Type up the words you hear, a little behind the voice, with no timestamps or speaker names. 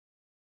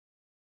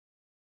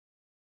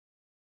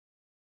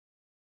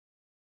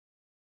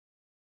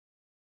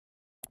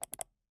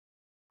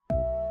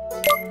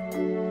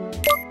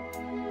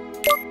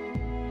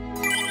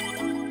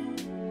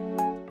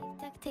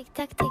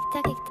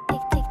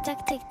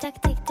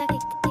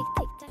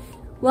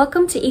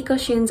Welcome to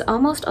EcoShoon's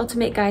Almost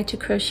Ultimate Guide to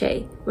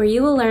Crochet, where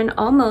you will learn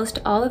almost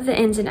all of the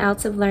ins and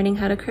outs of learning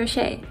how to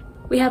crochet.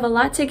 We have a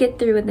lot to get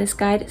through in this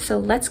guide, so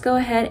let's go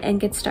ahead and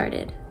get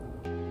started.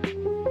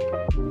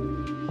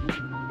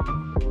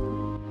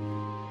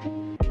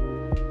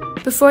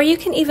 Before you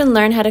can even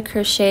learn how to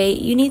crochet,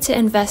 you need to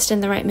invest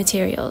in the right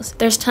materials.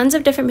 There's tons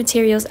of different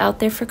materials out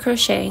there for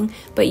crocheting,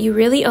 but you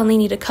really only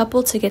need a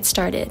couple to get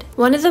started.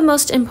 One of the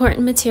most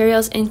important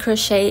materials in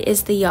crochet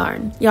is the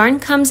yarn. Yarn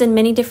comes in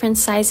many different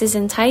sizes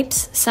and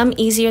types, some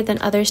easier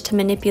than others to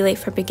manipulate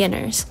for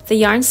beginners. The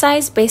yarn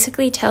size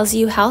basically tells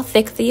you how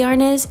thick the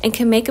yarn is and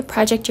can make a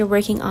project you're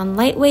working on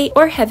lightweight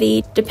or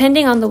heavy,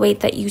 depending on the weight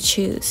that you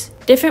choose.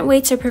 Different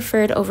weights are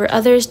preferred over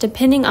others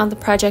depending on the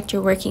project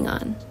you're working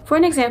on. For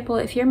an example,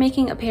 if you're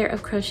making a pair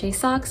of crochet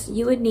socks,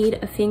 you would need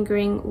a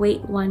fingering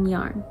weight 1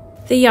 yarn.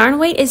 The yarn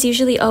weight is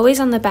usually always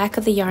on the back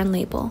of the yarn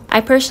label. I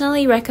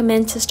personally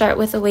recommend to start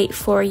with a weight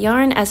 4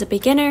 yarn as a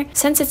beginner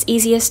since it's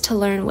easiest to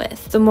learn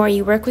with. The more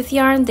you work with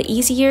yarn, the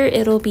easier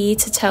it'll be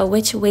to tell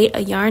which weight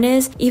a yarn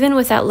is, even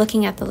without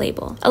looking at the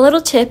label. A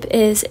little tip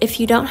is if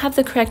you don't have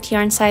the correct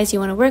yarn size you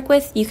want to work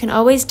with, you can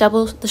always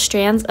double the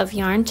strands of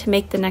yarn to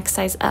make the next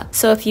size up.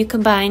 So if you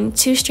combine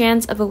 2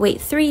 strands of a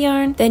weight 3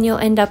 yarn, then you'll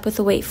end up with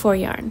a weight 4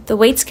 yarn. The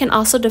weights can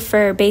also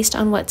differ based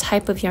on what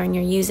type of yarn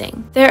you're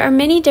using. There are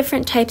many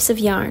different types of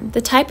yarn.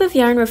 The type of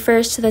yarn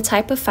refers to the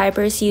type of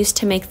fibers used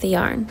to make the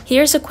yarn.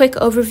 Here's a quick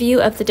overview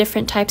of the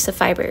different types of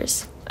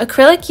fibers.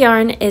 Acrylic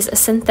yarn is a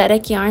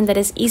synthetic yarn that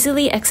is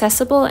easily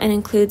accessible and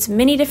includes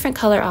many different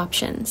color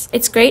options.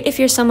 It's great if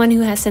you're someone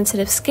who has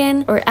sensitive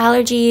skin or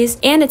allergies,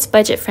 and it's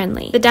budget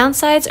friendly. The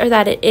downsides are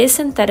that it is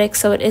synthetic,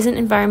 so it isn't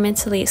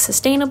environmentally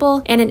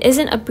sustainable, and it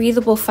isn't a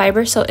breathable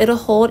fiber, so it'll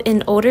hold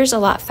in odors a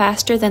lot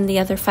faster than the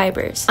other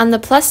fibers. On the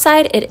plus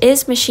side, it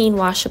is machine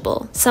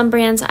washable. Some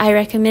brands I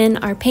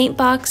recommend are Paint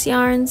Box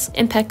yarns,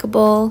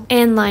 Impeccable,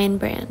 and Lion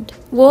brand.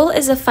 Wool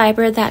is a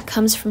fiber that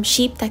comes from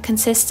sheep that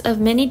consists of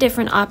many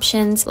different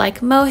options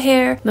like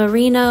mohair,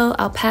 merino,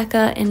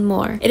 alpaca, and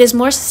more. It is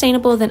more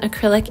sustainable than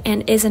acrylic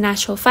and is a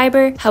natural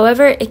fiber.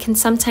 However, it can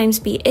sometimes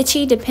be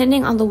itchy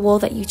depending on the wool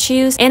that you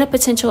choose and a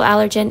potential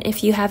allergen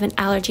if you have an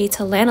allergy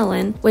to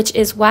lanolin, which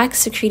is wax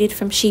secreted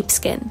from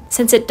sheepskin.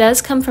 Since it does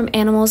come from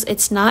animals,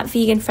 it's not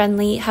vegan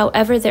friendly.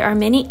 However, there are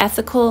many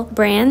ethical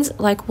brands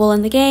like Wool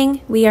and the Gang,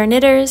 We Are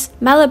Knitters,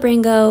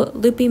 Malabringo,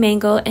 Loopy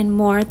Mango, and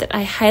more that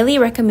I highly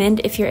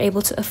recommend if you're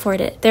able to afford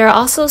it. There are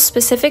also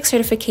specific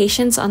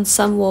certifications on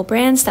some wool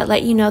brands that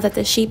let you know that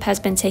the sheep has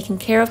been taken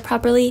care of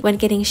properly when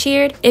getting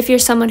sheared if you're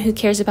someone who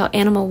cares about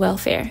animal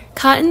welfare.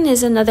 Cotton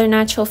is another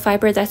natural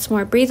fiber that's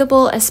more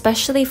breathable,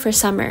 especially for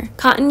summer.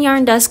 Cotton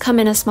yarn does come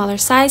in a smaller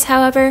size,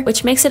 however,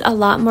 which makes it a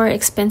lot more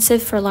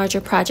expensive for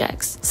larger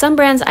projects. Some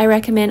brands I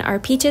recommend are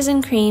Peaches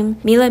and Cream,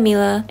 Mila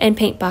Mila, and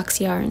Paint Box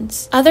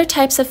yarns. Other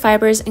types of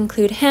fibers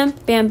include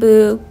hemp,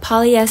 bamboo,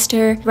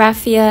 polyester,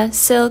 raffia,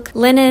 silk,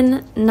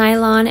 linen,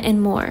 nylon,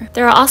 and more.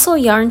 There are also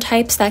yarn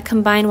types that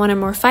combine one or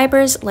more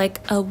fibers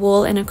like a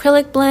wool and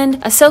acrylic blend,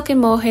 a silk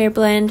and mohair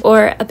blend,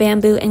 or a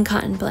bamboo and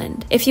cotton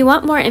blend. If you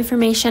want more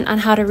information on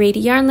how to read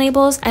yarn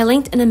labels, I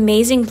linked an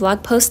amazing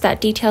blog post that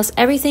details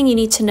everything you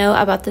need to know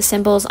about the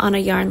symbols on a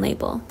yarn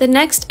label. The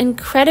next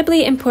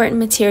incredibly important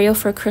material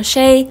for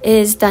crochet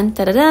is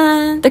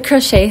the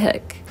crochet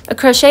hook. A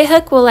crochet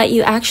hook will let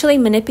you actually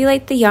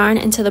manipulate the yarn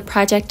into the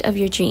project of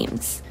your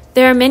dreams.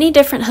 There are many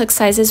different hook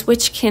sizes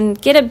which can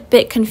get a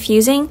bit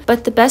confusing,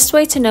 but the best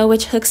way to know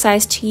which hook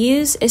size to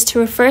use is to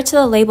refer to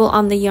the label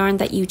on the yarn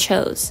that you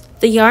chose.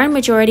 The yarn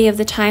majority of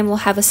the time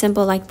will have a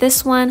symbol like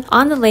this one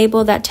on the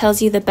label that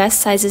tells you the best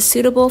sizes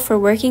suitable for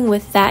working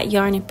with that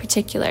yarn in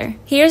particular.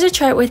 Here's a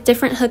chart with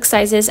different hook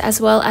sizes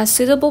as well as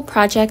suitable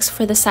projects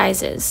for the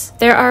sizes.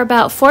 There are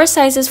about 4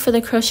 sizes for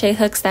the crochet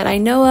hooks that I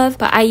know of,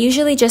 but I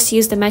usually just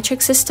use the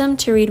metric system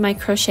to read my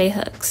crochet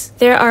hooks.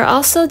 There are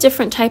also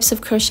different types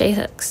of crochet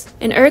hooks.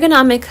 An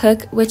ergonomic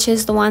hook, which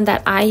is the one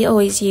that I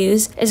always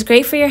use, is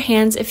great for your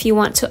hands if you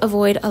want to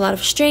avoid a lot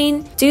of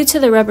strain due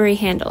to the rubbery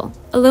handle.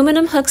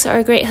 Aluminum hooks are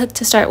a great hook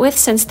to start with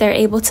since they're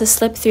able to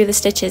slip through the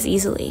stitches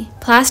easily.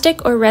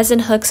 Plastic or resin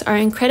hooks are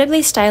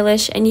incredibly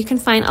stylish, and you can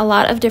find a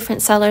lot of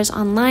different sellers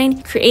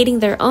online creating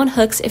their own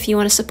hooks if you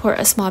want to support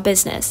a small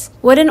business.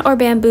 Wooden or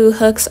bamboo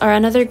hooks are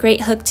another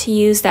great hook to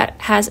use that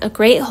has a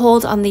great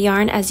hold on the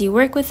yarn as you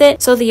work with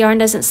it, so the yarn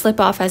doesn't slip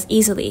off as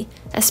easily,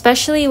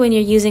 especially when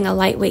you're using a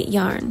lightweight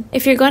yarn.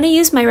 If you're going to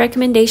use my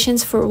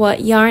recommendations for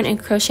what yarn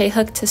and crochet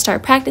hook to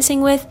start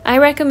practicing with, I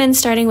recommend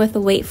starting with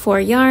a weight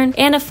 4 yarn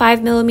and a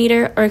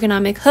 5mm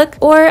ergonomic hook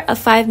or or a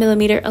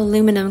 5mm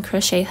aluminum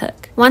crochet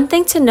hook. One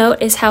thing to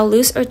note is how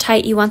loose or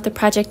tight you want the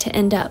project to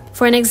end up.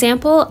 For an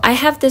example, I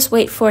have this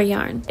weight 4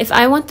 yarn. If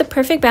I want the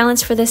perfect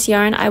balance for this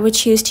yarn, I would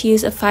choose to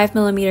use a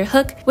 5mm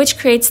hook, which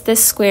creates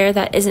this square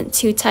that isn't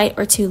too tight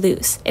or too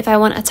loose. If I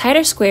want a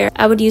tighter square,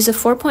 I would use a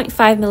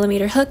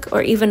 4.5mm hook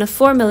or even a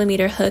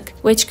 4mm hook,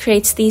 which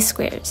creates these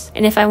squares.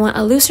 And if I want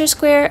a looser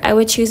square, I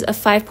would choose a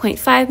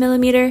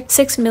 5.5mm,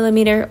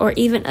 6mm, or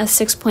even a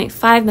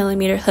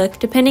 6.5mm hook,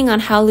 depending on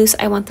how loose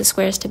I want the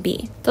squares to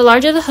be. The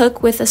larger the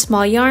hook with a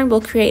small yarn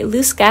will create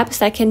loose gaps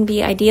that can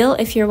be ideal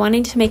if you're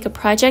wanting to make a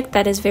project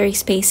that is very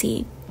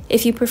spacey.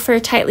 If you prefer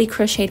tightly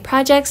crocheted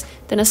projects,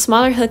 then a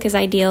smaller hook is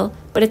ideal,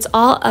 but it's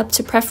all up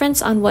to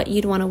preference on what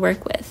you'd want to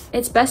work with.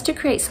 It's best to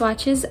create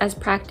swatches as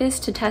practice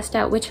to test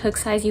out which hook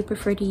size you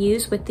prefer to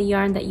use with the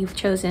yarn that you've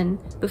chosen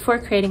before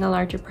creating a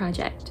larger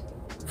project.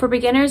 For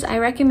beginners, I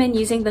recommend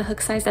using the hook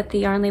size that the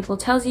yarn label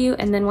tells you,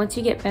 and then once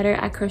you get better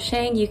at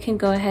crocheting, you can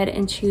go ahead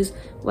and choose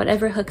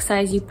whatever hook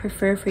size you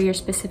prefer for your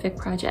specific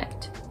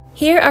project.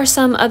 Here are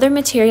some other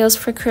materials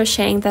for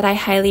crocheting that I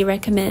highly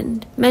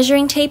recommend.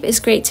 Measuring tape is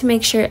great to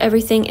make sure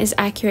everything is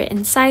accurate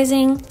in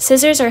sizing.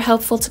 Scissors are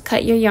helpful to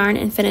cut your yarn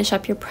and finish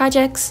up your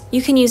projects.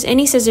 You can use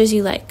any scissors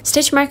you like.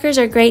 Stitch markers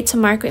are great to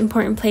mark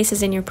important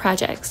places in your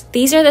projects.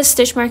 These are the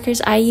stitch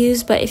markers I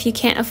use, but if you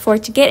can't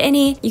afford to get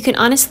any, you can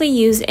honestly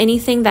use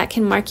anything that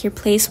can mark your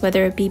place,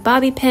 whether it be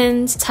bobby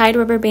pins, tied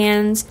rubber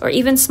bands, or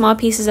even small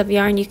pieces of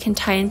yarn you can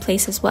tie in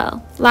place as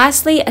well.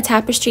 Lastly, a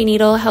tapestry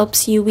needle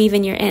helps you weave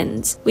in your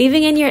ends.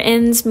 Weaving in your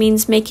ends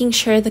means making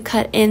sure the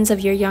cut ends of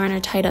your yarn are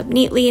tied up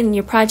neatly in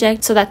your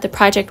project so that the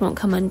project won't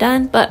come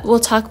undone, but we'll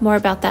talk more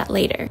about that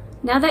later.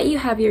 Now that you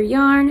have your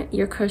yarn,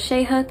 your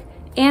crochet hook,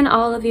 and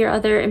all of your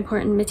other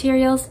important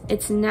materials,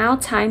 it's now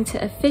time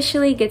to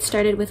officially get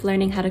started with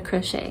learning how to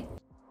crochet.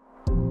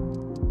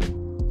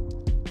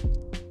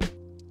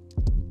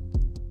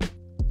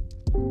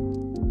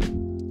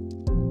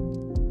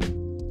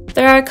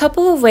 There are a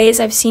couple of ways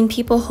I've seen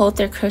people hold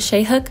their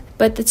crochet hook,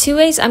 but the two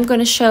ways I'm going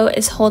to show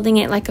is holding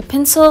it like a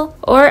pencil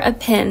or a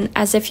pen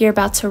as if you're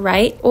about to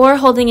write, or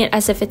holding it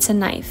as if it's a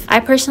knife. I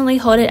personally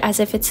hold it as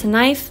if it's a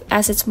knife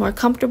as it's more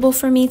comfortable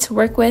for me to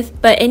work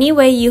with, but any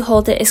way you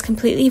hold it is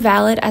completely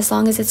valid as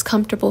long as it's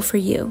comfortable for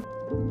you.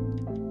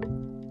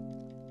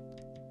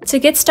 To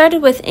get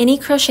started with any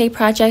crochet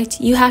project,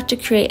 you have to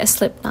create a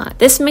slip knot.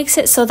 This makes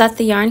it so that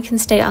the yarn can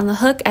stay on the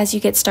hook as you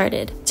get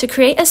started. To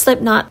create a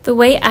slip knot, the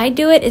way I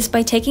do it is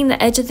by taking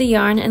the edge of the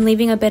yarn and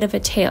leaving a bit of a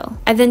tail.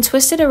 I then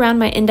twist it around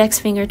my index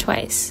finger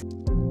twice.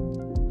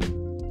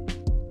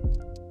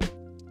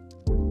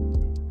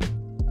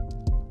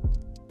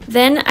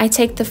 Then I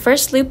take the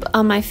first loop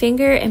on my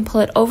finger and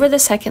pull it over the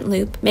second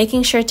loop,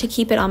 making sure to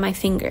keep it on my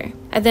finger.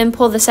 I then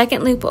pull the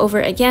second loop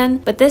over again,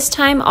 but this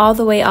time all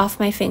the way off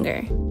my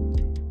finger.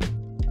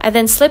 I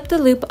then slip the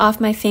loop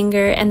off my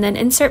finger and then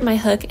insert my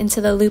hook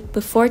into the loop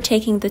before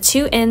taking the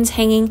two ends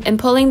hanging and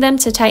pulling them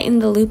to tighten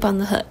the loop on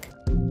the hook.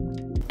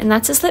 And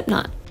that's a slip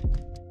knot.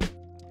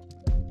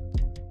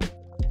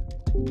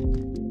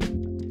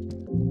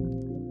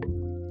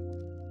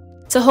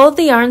 To hold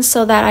the yarn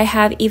so that I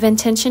have even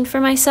tension for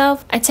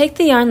myself, I take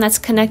the yarn that's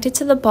connected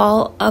to the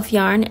ball of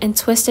yarn and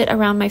twist it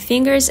around my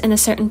fingers in a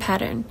certain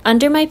pattern.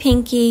 Under my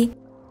pinky,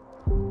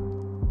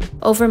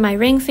 over my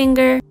ring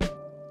finger,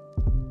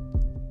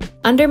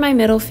 under my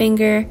middle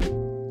finger,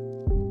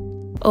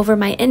 over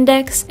my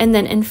index, and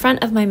then in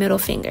front of my middle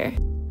finger.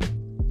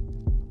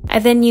 I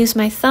then use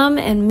my thumb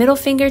and middle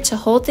finger to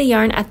hold the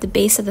yarn at the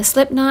base of the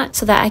slip knot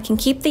so that I can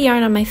keep the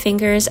yarn on my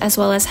fingers as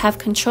well as have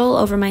control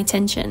over my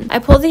tension. I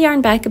pull the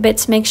yarn back a bit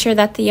to make sure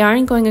that the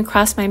yarn going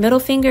across my middle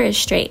finger is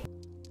straight.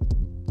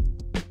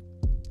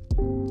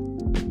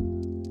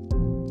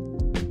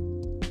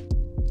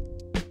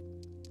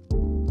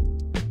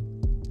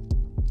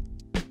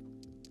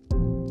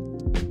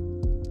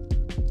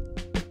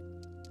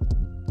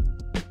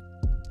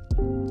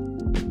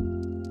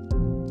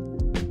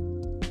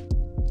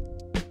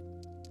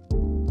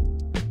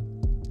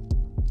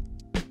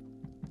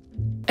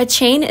 A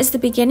chain is the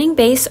beginning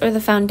base or the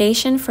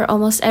foundation for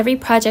almost every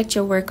project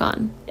you'll work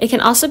on. It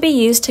can also be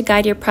used to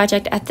guide your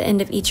project at the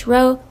end of each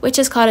row, which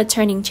is called a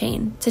turning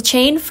chain. To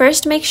chain,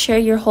 first make sure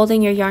you're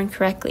holding your yarn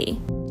correctly.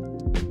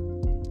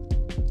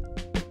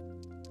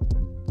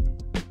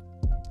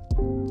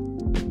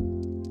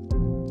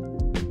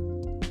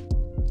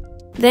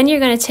 Then you're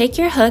going to take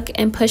your hook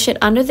and push it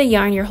under the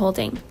yarn you're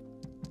holding.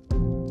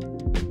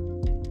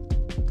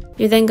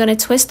 You're then going to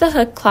twist the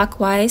hook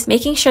clockwise,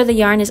 making sure the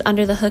yarn is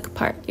under the hook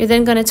part. You're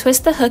then going to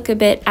twist the hook a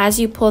bit as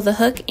you pull the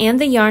hook and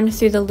the yarn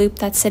through the loop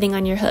that's sitting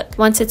on your hook.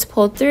 Once it's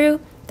pulled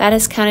through, that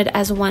is counted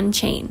as one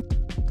chain.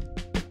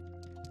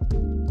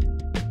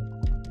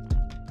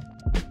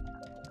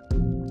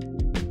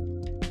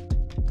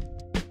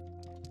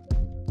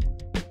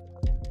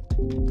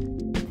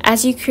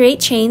 As you create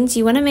chains,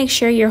 you want to make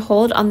sure your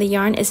hold on the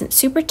yarn isn't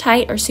super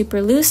tight or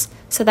super loose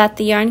so that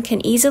the yarn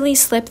can easily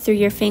slip through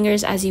your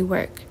fingers as you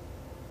work.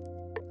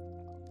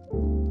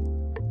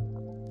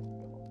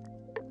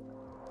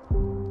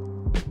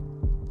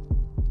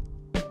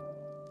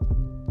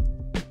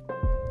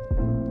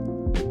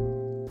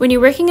 When you're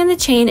working in the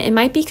chain, it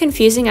might be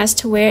confusing as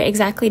to where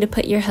exactly to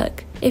put your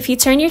hook. If you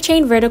turn your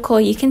chain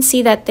vertical, you can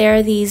see that there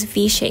are these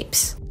V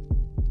shapes.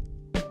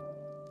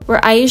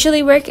 Where I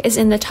usually work is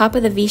in the top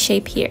of the V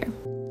shape here.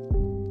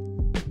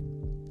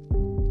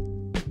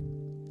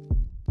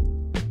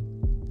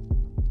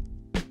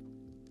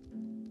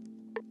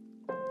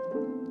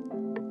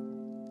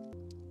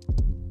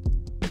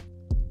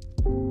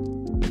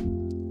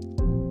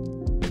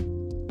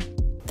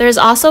 There's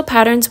also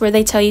patterns where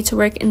they tell you to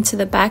work into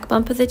the back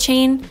bump of the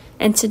chain,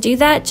 and to do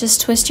that,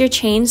 just twist your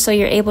chain so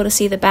you're able to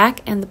see the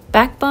back, and the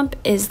back bump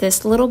is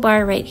this little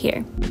bar right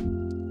here.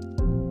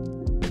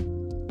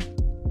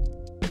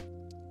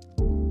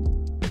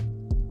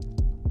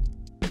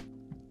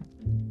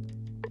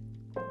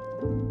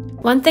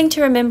 One thing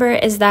to remember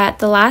is that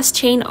the last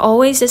chain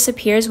always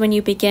disappears when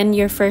you begin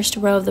your first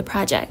row of the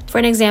project. For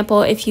an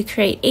example, if you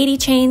create 80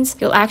 chains,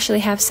 you'll actually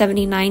have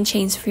 79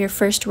 chains for your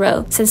first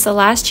row, since the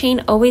last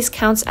chain always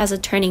counts as a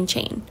turning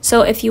chain.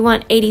 So if you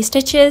want 80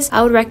 stitches,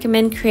 I would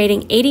recommend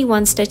creating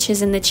 81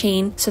 stitches in the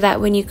chain so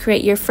that when you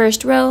create your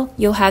first row,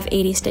 you'll have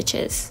 80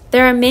 stitches.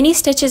 There are many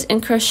stitches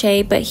in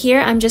crochet, but here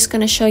I'm just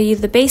going to show you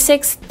the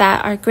basics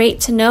that are great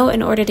to know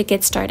in order to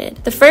get started.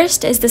 The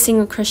first is the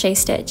single crochet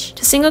stitch.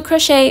 To single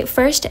crochet,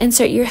 first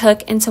insert your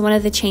hook into one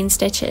of the chain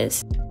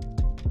stitches.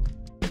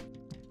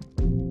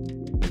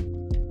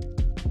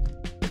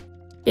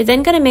 You're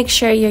then going to make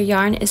sure your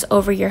yarn is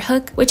over your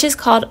hook, which is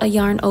called a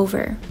yarn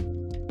over.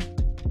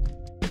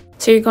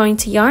 So you're going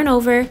to yarn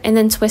over and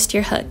then twist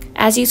your hook.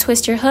 As you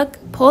twist your hook,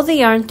 pull the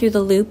yarn through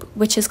the loop,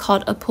 which is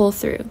called a pull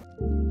through.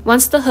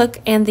 Once the hook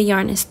and the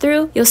yarn is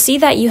through, you'll see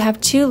that you have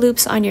 2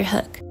 loops on your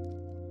hook.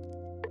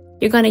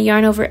 You're going to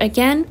yarn over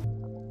again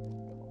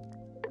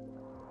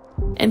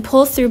and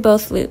pull through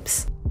both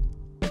loops.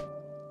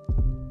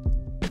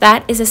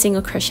 That is a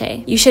single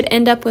crochet. You should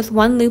end up with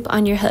 1 loop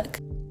on your hook.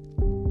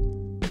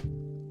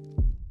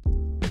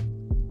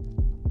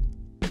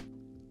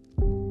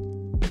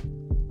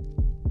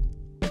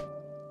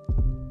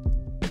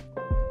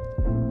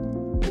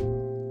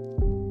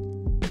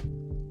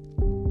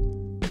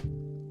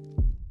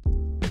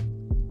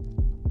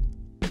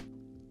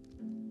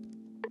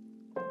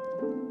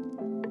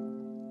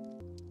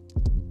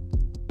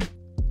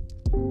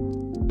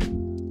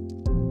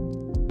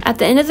 At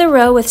the end of the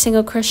row with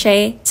single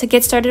crochet, to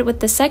get started with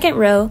the second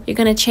row, you're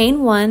going to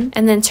chain 1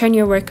 and then turn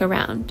your work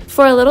around.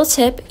 For a little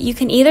tip, you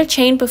can either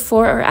chain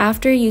before or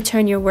after you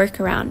turn your work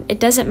around. It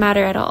doesn't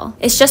matter at all.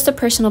 It's just a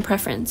personal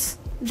preference.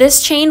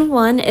 This chain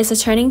 1 is a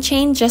turning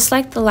chain just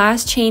like the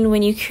last chain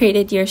when you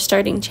created your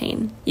starting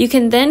chain. You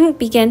can then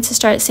begin to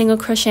start single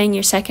crocheting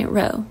your second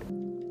row.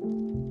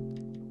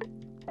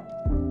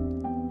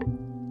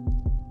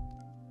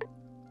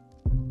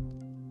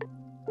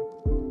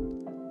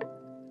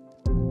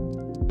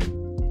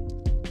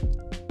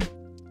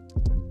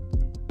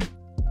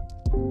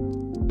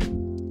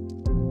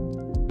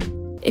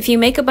 If you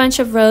make a bunch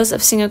of rows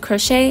of single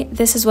crochet,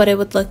 this is what it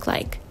would look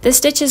like. This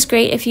stitch is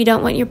great if you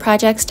don't want your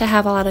projects to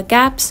have a lot of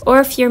gaps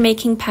or if you're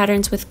making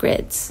patterns with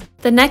grids.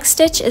 The next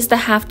stitch is the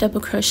half double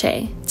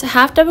crochet. To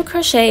half double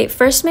crochet,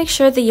 first make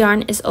sure the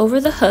yarn is over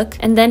the hook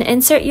and then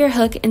insert your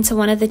hook into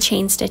one of the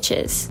chain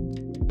stitches.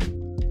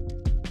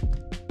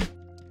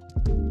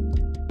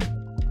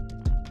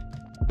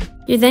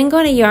 You're then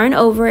going to yarn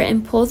over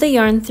and pull the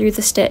yarn through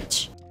the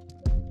stitch.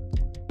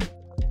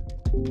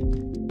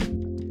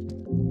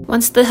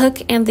 Once the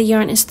hook and the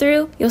yarn is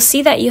through, you'll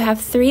see that you have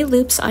 3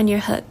 loops on your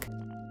hook.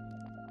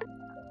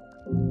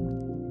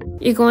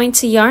 You're going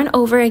to yarn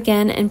over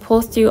again and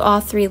pull through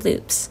all 3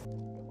 loops.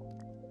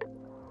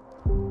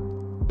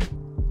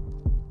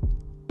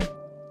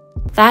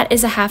 That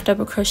is a half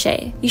double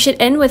crochet. You should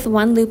end with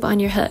 1 loop on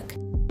your hook.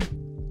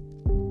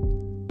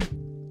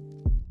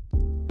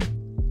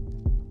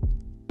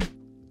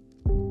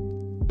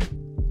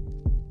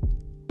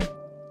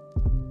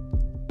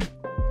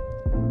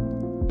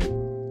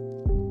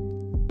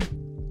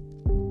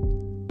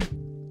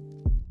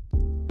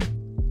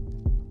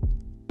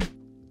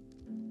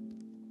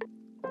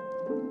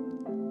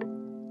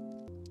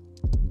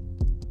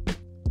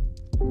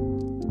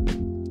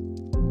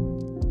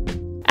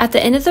 At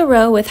the end of the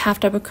row with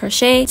half double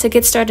crochet, to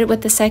get started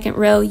with the second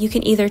row, you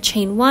can either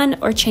chain 1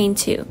 or chain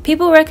 2.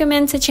 People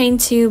recommend to chain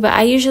 2, but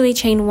I usually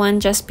chain 1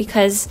 just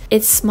because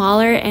it's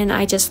smaller and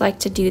I just like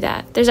to do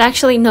that. There's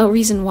actually no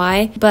reason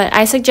why, but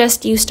I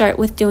suggest you start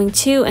with doing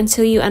 2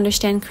 until you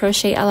understand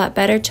crochet a lot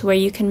better to where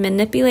you can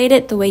manipulate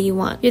it the way you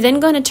want. You're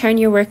then going to turn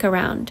your work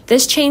around.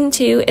 This chain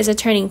 2 is a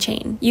turning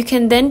chain. You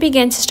can then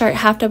begin to start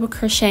half double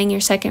crocheting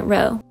your second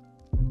row.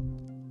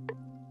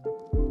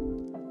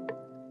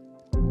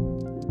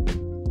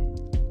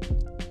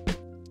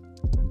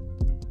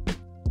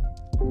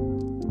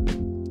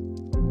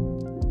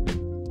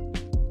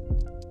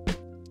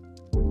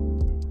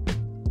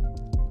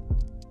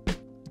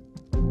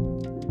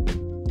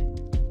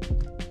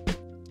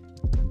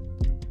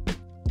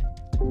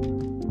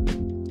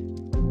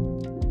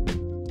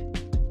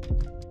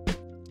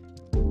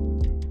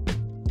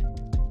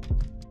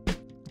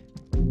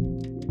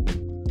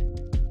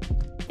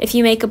 If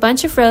you make a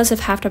bunch of rows of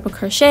half double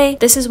crochet,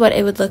 this is what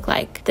it would look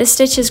like. This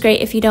stitch is great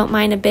if you don't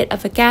mind a bit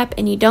of a gap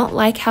and you don't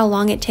like how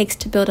long it takes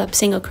to build up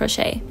single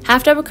crochet.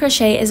 Half double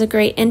crochet is a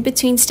great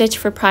in-between stitch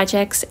for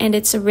projects, and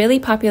it's a really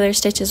popular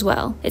stitch as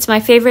well. It's my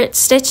favorite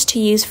stitch to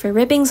use for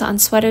ribbings on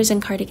sweaters and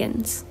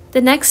cardigans.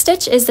 The next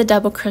stitch is the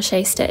double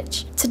crochet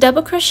stitch. To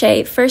double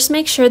crochet, first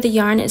make sure the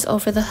yarn is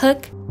over the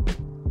hook,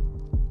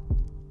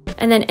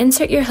 and then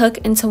insert your hook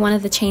into one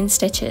of the chain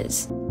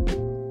stitches.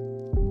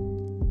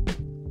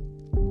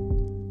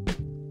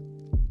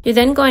 You're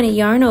then going to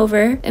yarn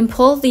over and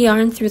pull the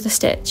yarn through the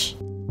stitch.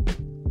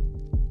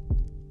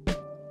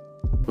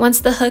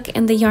 Once the hook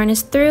and the yarn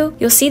is through,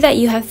 you'll see that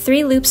you have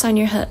 3 loops on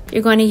your hook.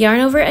 You're going to yarn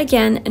over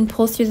again and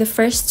pull through the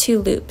first 2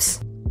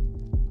 loops.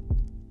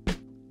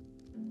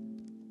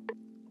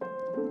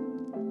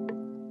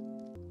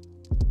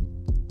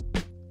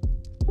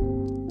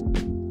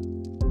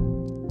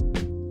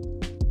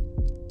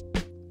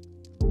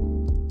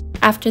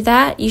 After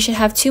that, you should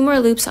have 2 more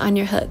loops on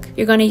your hook.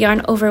 You're going to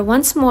yarn over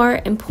once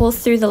more and pull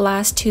through the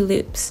last 2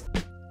 loops.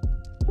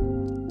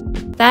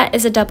 That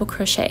is a double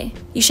crochet.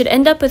 You should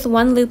end up with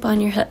 1 loop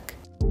on your hook.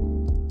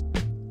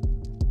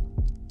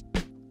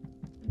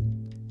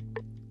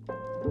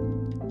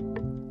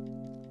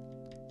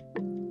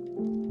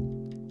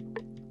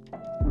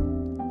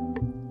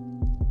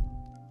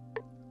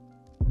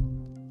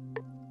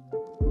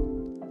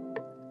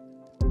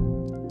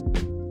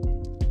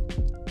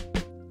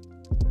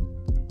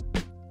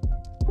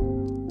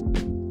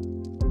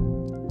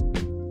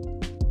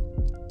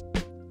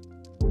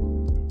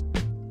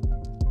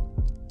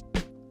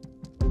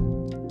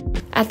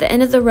 At the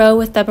end of the row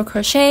with double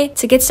crochet,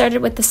 to get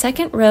started with the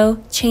second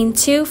row, chain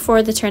 2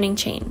 for the turning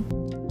chain.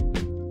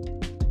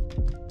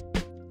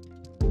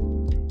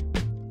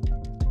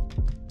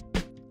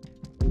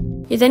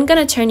 You're then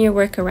going to turn your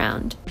work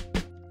around.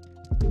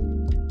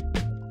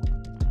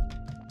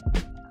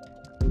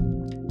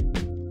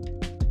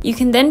 You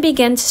can then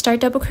begin to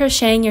start double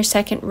crocheting your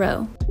second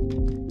row.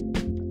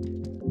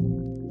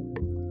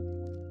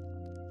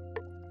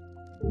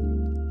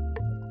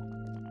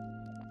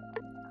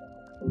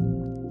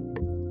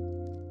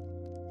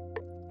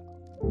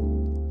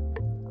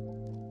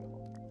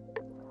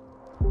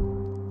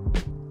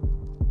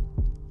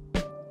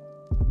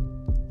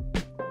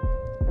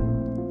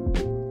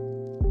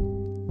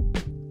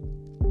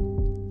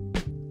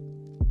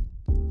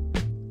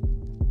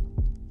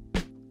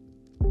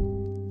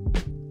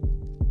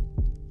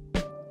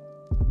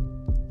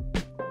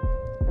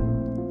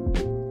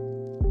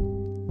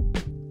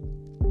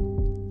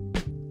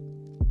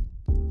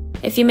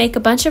 If you make a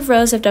bunch of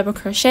rows of double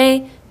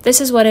crochet,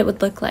 this is what it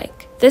would look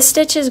like. This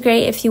stitch is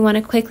great if you want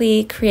to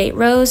quickly create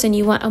rows and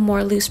you want a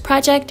more loose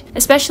project,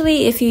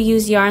 especially if you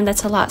use yarn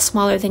that's a lot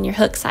smaller than your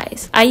hook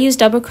size. I use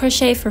double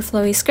crochet for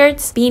flowy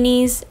skirts,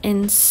 beanies,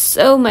 and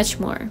so much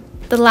more.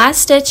 The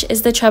last stitch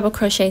is the treble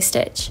crochet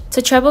stitch.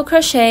 To treble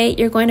crochet,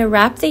 you're going to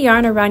wrap the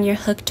yarn around your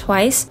hook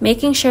twice,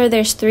 making sure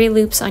there's 3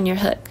 loops on your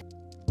hook.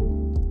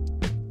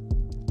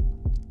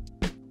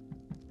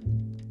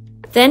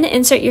 Then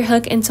insert your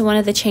hook into one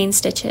of the chain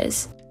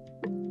stitches.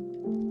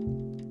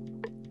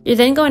 You're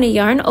then going to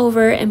yarn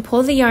over and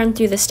pull the yarn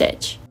through the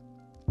stitch.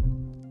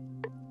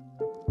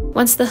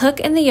 Once the hook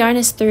and the yarn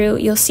is through,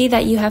 you'll see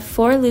that you have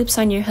 4 loops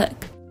on your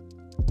hook.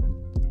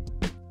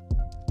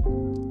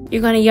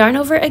 You're going to yarn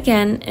over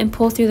again and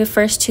pull through the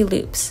first 2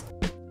 loops.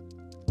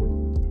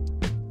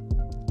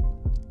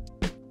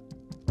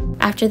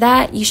 After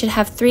that, you should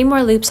have 3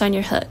 more loops on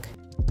your hook.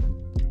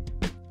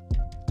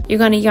 You're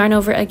going to yarn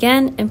over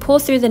again and pull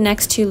through the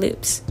next 2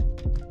 loops.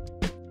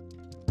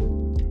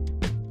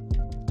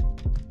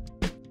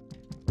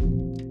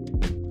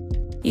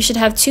 You should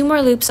have 2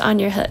 more loops on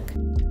your hook.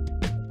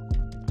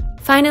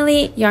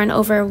 Finally, yarn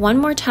over one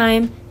more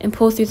time and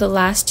pull through the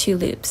last 2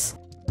 loops.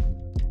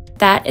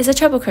 That is a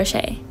treble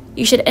crochet.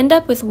 You should end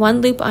up with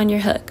 1 loop on your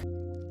hook.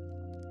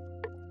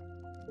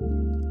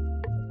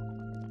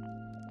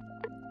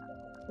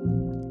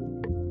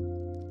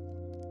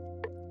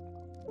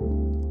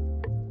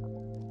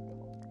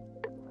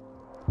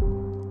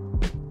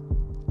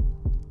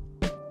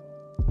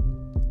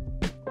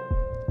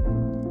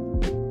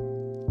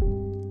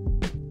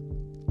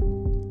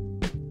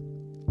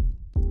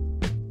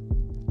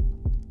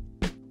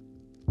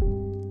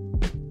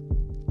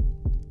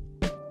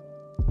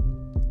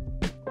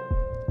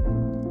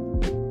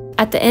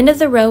 At the end of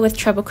the row with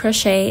treble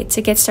crochet,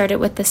 to get started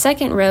with the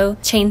second row,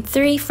 chain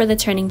 3 for the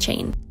turning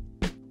chain.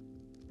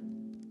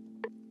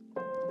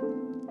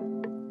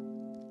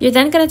 You're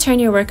then going to turn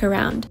your work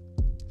around.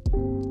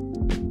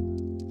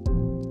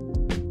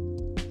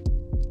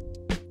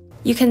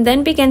 You can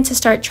then begin to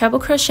start treble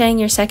crocheting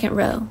your second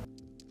row.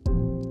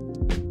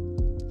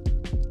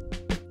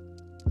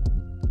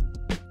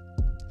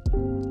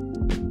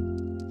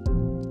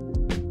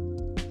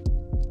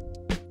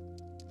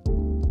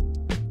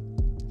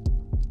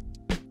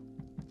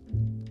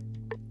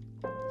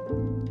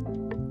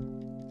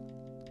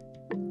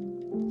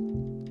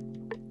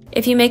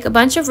 If you make a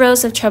bunch of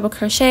rows of treble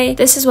crochet,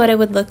 this is what it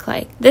would look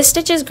like. This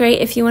stitch is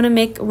great if you want to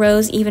make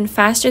rows even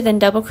faster than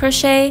double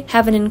crochet,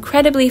 have an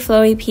incredibly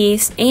flowy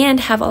piece, and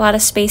have a lot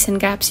of space and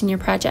gaps in your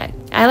project.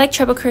 I like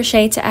treble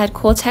crochet to add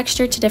cool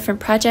texture to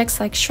different projects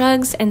like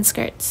shrugs and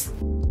skirts.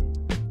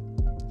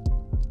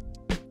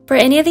 For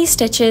any of these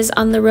stitches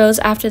on the rows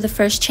after the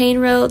first chain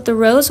row, the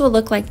rows will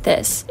look like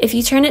this. If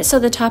you turn it so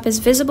the top is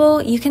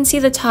visible, you can see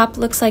the top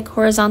looks like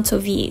horizontal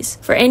V's.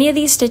 For any of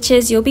these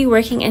stitches, you'll be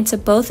working into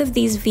both of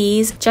these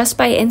V's just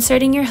by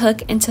inserting your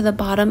hook into the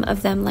bottom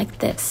of them like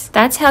this.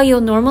 That's how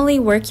you'll normally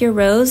work your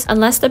rows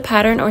unless the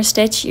pattern or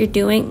stitch you're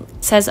doing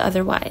says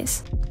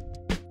otherwise.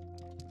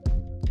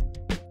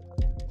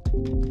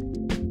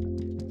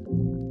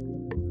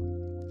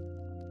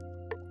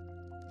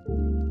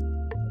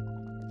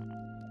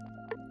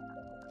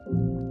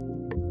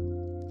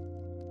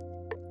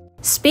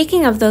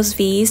 Speaking of those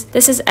V's,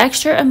 this is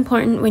extra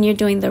important when you're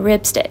doing the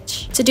rib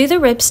stitch. To do the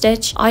rib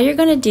stitch, all you're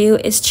going to do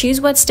is choose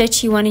what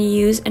stitch you want to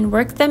use and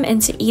work them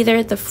into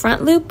either the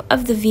front loop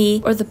of the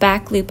V or the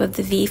back loop of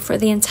the V for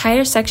the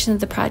entire section of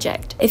the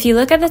project. If you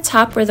look at the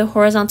top where the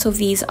horizontal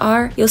V's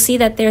are, you'll see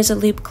that there's a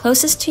loop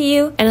closest to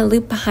you and a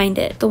loop behind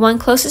it. The one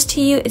closest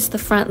to you is the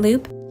front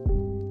loop,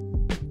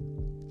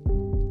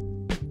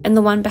 and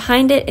the one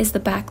behind it is the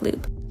back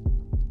loop.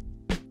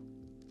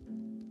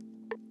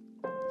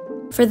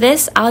 For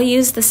this, I'll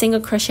use the single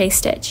crochet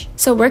stitch.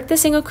 So work the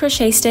single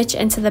crochet stitch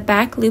into the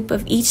back loop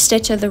of each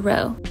stitch of the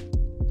row.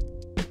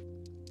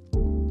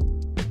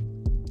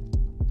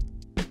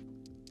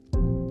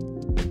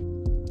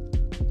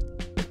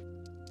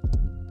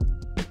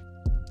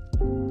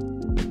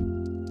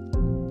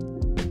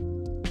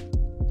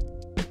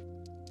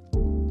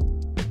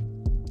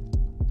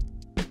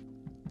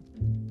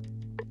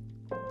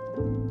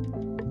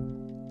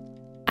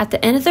 At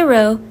the end of the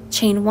row,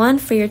 chain 1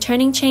 for your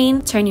turning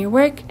chain, turn your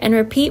work, and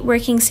repeat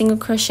working single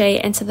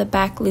crochet into the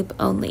back loop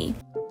only.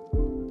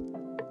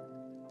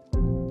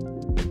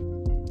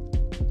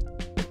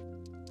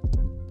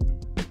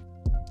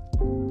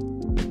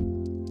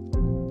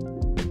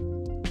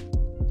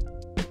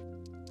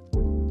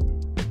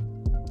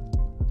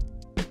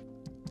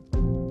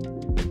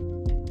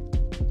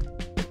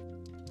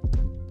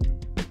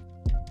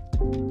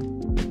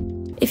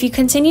 If you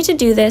continue to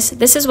do this,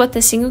 this is what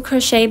the single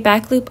crochet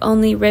back loop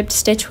only ribbed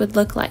stitch would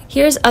look like.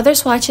 Here's other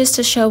swatches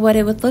to show what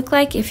it would look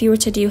like if you were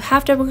to do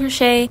half double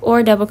crochet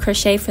or double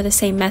crochet for the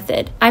same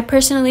method. I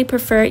personally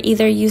prefer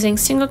either using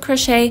single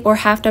crochet or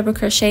half double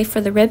crochet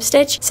for the rib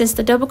stitch, since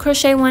the double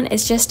crochet one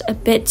is just a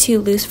bit too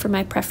loose for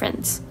my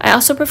preference. I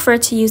also prefer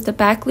to use the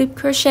back loop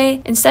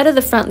crochet instead of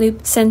the front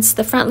loop, since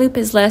the front loop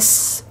is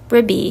less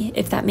ribby,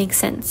 if that makes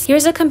sense.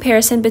 Here's a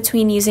comparison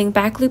between using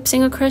back loop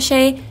single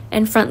crochet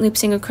and front loop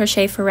single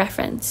crochet for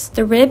reference.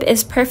 The rib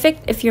is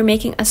perfect if you're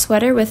making a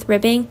sweater with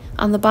ribbing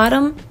on the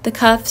bottom, the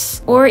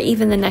cuffs, or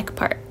even the neck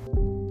part.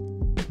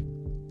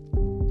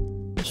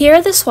 Here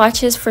are the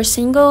swatches for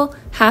single,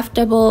 half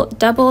double,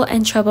 double,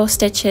 and treble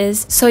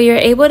stitches, so you're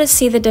able to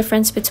see the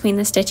difference between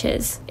the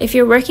stitches. If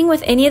you're working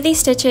with any of these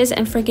stitches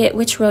and forget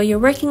which row you're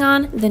working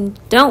on, then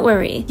don't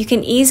worry. You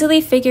can easily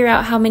figure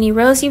out how many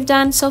rows you've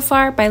done so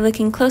far by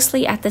looking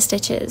closely at the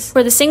stitches.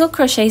 For the single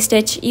crochet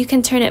stitch, you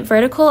can turn it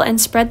vertical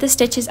and spread the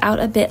stitches out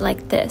a bit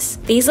like this.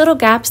 These little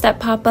gaps that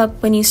pop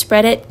up when you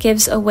spread it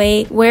gives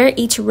away where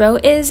each row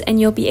is, and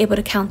you'll be able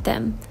to count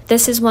them.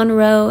 This is one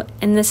row,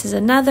 and this is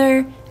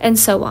another, and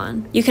so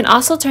on. You can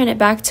also turn it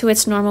back to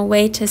its normal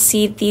way to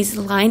see these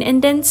line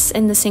indents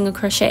in the single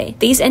crochet.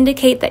 These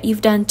indicate that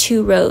you've done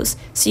 2 rows,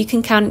 so you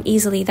can count it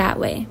easily that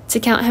way. To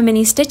count how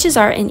many stitches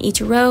are in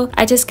each row,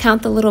 I just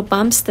count the little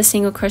bumps the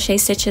single crochet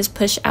stitches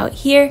push out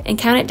here and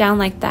count it down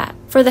like that.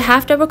 For the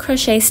half double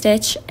crochet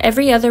stitch,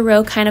 every other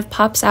row kind of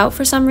pops out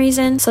for some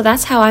reason, so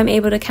that's how I'm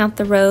able to count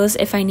the rows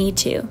if I need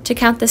to. To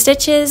count the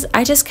stitches,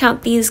 I just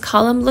count these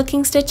column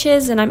looking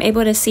stitches, and I'm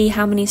able to see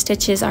how many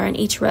stitches are in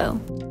each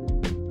row.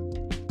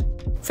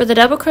 For the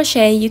double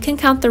crochet, you can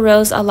count the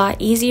rows a lot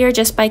easier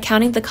just by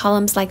counting the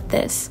columns like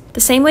this.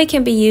 The same way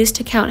can be used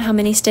to count how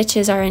many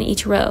stitches are in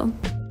each row.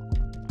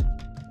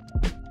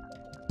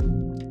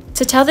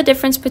 To tell the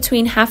difference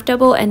between half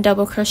double and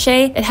double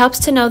crochet, it helps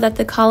to know that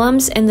the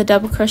columns in the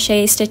double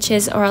crochet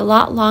stitches are a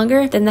lot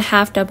longer than the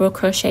half double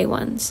crochet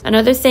ones.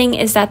 Another thing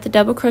is that the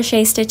double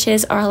crochet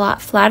stitches are a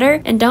lot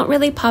flatter and don't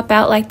really pop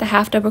out like the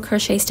half double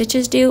crochet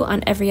stitches do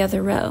on every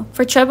other row.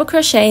 For treble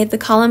crochet, the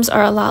columns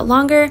are a lot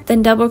longer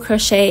than double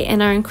crochet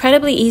and are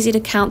incredibly easy to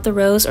count the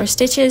rows or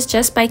stitches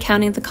just by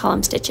counting the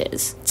column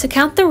stitches. To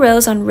count the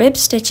rows on rib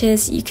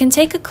stitches, you can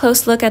take a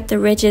close look at the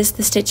ridges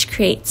the stitch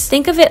creates.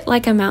 Think of it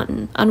like a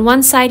mountain. On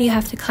one side you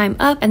have to climb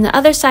up, and the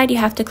other side you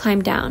have to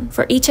climb down.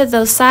 For each of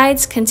those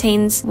sides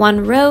contains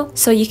 1 row,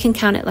 so you can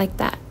count it like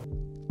that.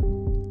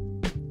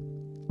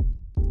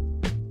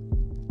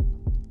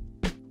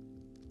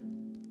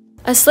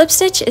 A slip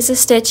stitch is a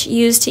stitch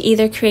used to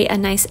either create a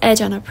nice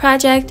edge on a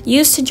project,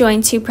 used to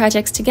join 2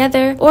 projects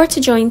together, or to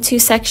join 2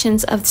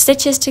 sections of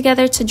stitches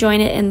together to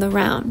join it in the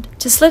round.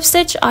 To slip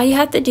stitch, all you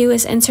have to do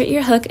is insert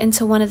your hook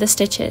into one of the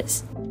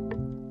stitches.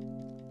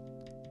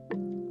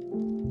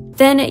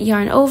 Then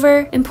yarn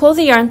over and pull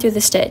the yarn through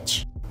the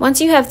stitch. Once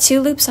you have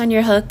 2 loops on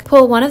your hook,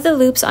 pull one of the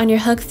loops on your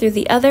hook through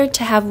the other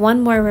to have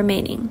 1 more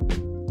remaining.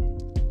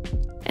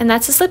 And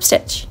that's a slip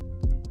stitch.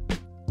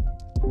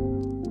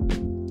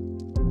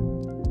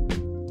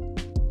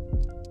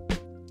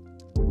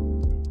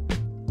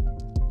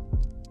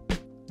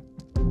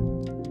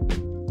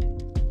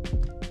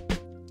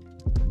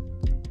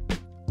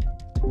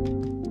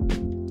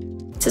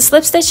 To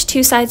slip stitch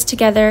 2 sides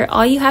together,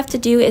 all you have to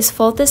do is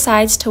fold the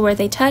sides to where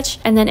they touch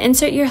and then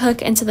insert your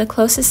hook into the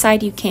closest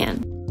side you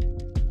can.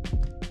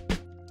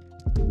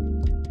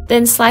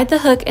 Then slide the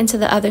hook into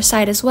the other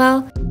side as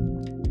well.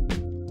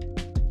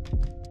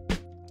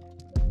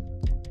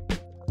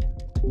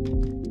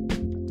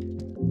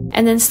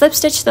 And then slip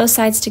stitch those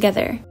sides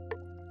together.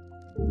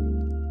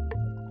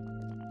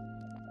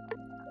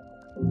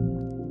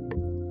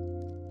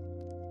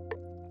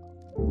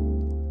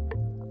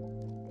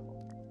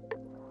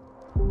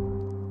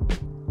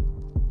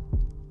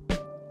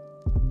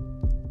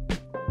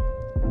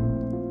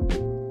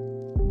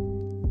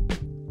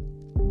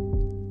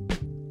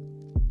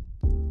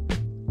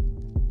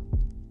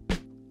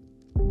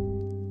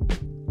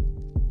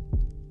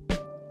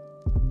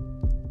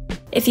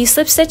 If you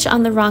slip stitch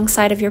on the wrong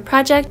side of your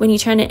project, when you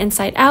turn it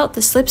inside out,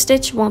 the slip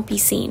stitch won't be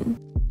seen.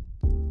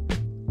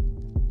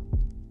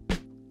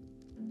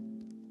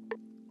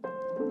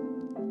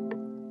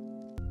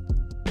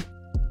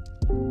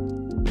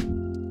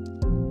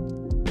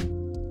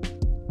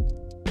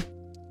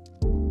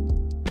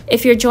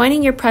 If you're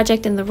joining your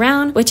project in the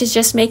round, which is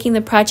just making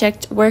the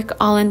project work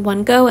all in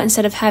one go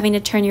instead of having to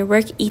turn your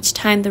work each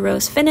time the row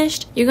is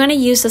finished, you're going to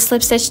use the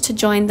slip stitch to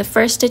join the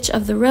first stitch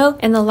of the row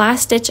and the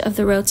last stitch of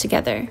the row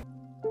together.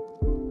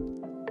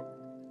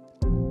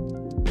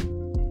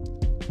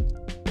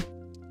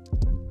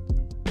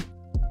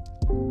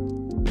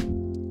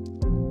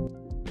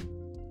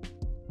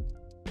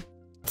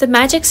 The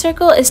magic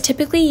circle is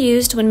typically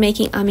used when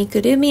making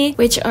amigurumi,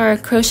 which are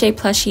crochet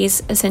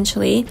plushies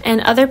essentially, and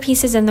other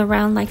pieces in the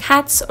round like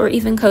hats or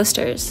even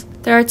coasters.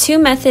 There are 2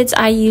 methods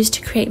I use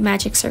to create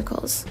magic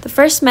circles. The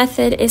first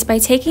method is by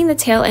taking the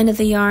tail end of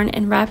the yarn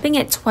and wrapping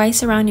it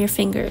twice around your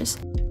fingers.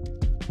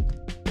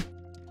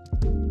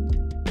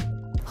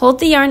 Hold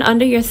the yarn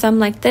under your thumb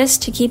like this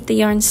to keep the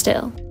yarn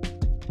still.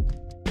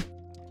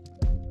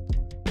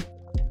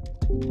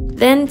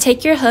 Then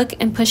take your hook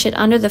and push it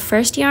under the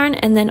first yarn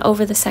and then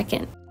over the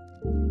second.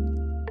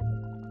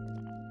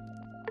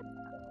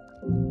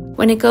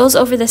 When it goes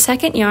over the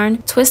second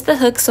yarn, twist the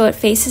hook so it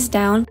faces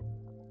down,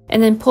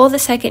 and then pull the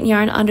second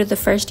yarn under the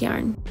first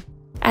yarn.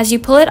 As you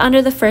pull it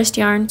under the first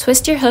yarn,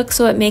 twist your hook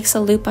so it makes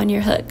a loop on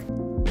your hook.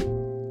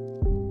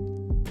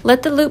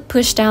 Let the loop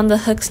push down the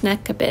hook's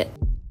neck a bit.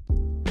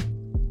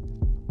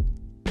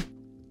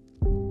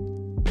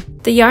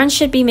 The yarn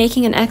should be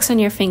making an X on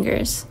your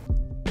fingers.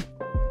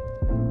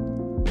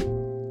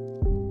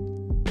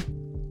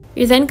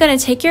 You're then going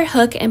to take your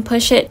hook and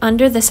push it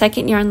under the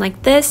second yarn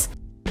like this,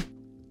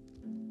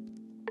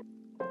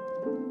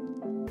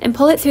 and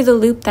pull it through the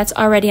loop that's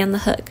already on the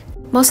hook.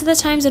 Most of the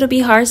times it'll be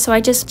hard, so I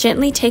just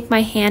gently take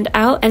my hand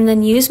out and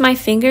then use my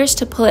fingers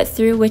to pull it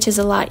through, which is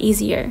a lot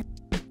easier.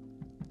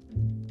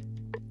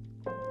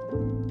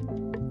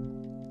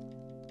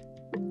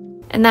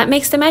 And that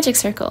makes the magic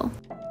circle.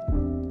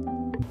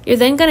 You're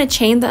then going to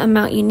chain the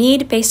amount you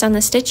need based on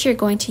the stitch you're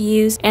going to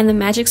use, and the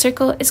magic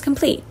circle is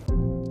complete.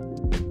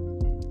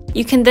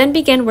 You can then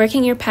begin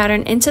working your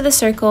pattern into the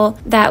circle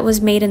that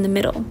was made in the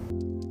middle.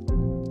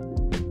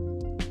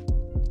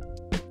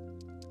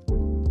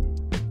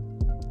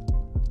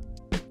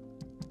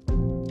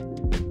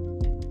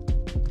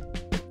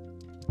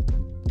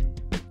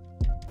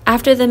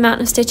 After the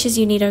amount of stitches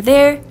you need are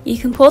there, you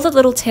can pull the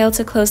little tail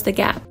to close the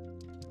gap.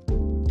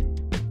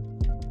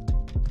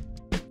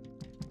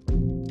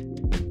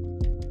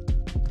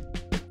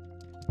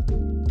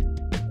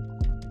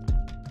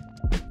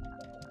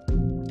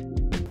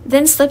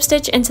 Then slip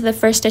stitch into the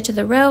first stitch of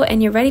the row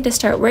and you're ready to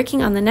start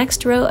working on the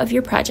next row of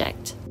your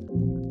project.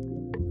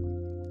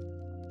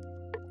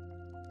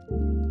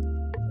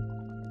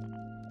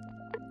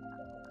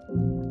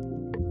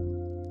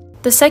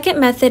 The second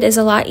method is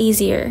a lot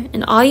easier,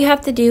 and all you have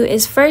to do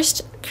is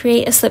first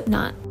create a slip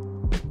knot.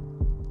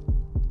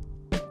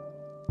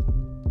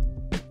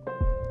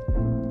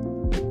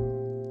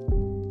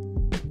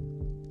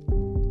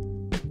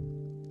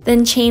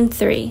 Then chain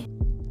 3.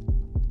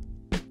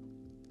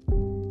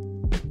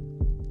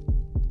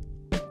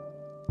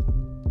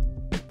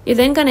 You're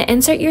then going to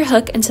insert your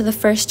hook into the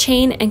first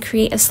chain and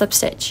create a slip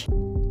stitch.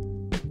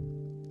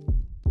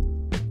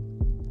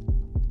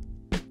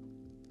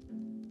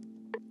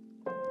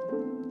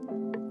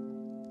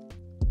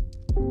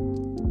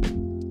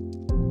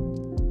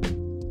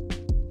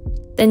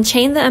 Then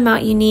chain the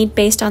amount you need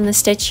based on the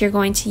stitch you're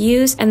going to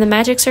use, and the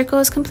magic circle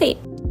is complete.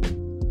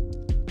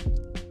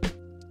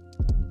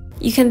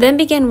 You can then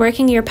begin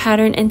working your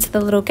pattern into the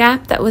little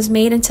gap that was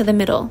made into the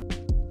middle.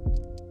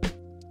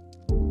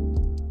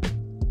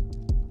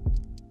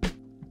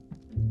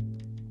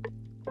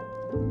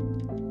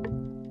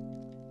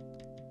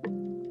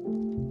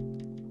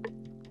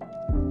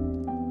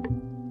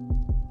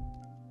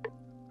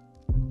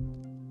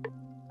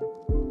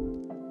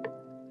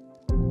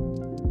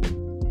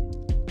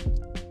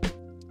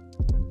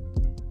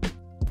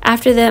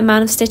 After the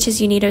amount of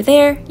stitches you need are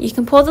there, you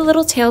can pull the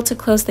little tail to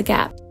close the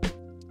gap.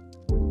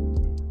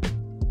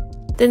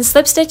 Then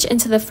slip stitch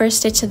into the first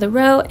stitch of the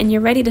row and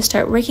you're ready to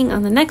start working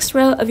on the next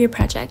row of your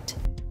project.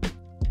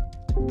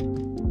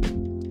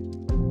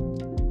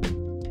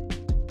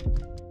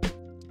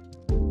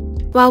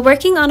 While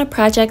working on a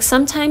project,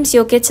 sometimes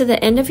you'll get to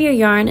the end of your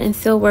yarn and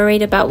feel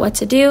worried about what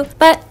to do,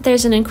 but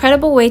there's an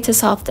incredible way to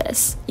solve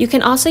this. You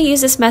can also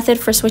use this method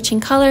for switching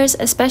colors,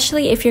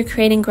 especially if you're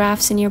creating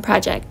graphs in your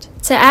project.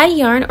 To add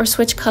yarn or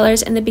switch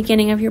colors in the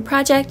beginning of your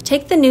project,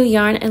 take the new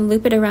yarn and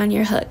loop it around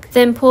your hook.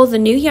 Then pull the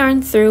new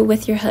yarn through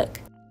with your hook.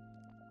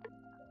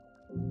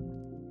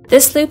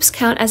 This loops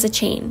count as a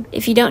chain.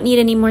 If you don't need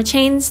any more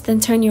chains, then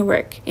turn your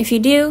work. If you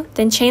do,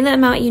 then chain the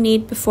amount you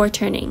need before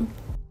turning.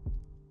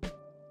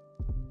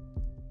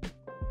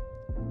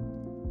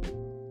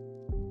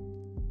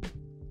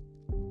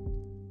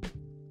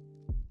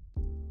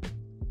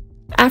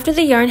 After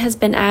the yarn has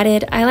been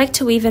added, I like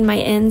to weave in my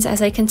ends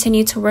as I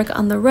continue to work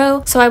on the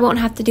row so I won't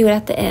have to do it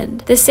at the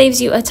end. This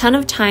saves you a ton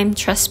of time,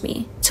 trust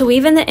me. To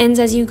weave in the ends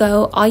as you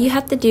go, all you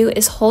have to do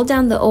is hold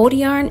down the old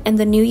yarn and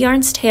the new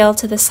yarn's tail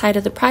to the side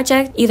of the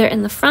project, either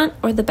in the front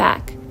or the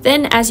back.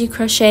 Then as you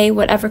crochet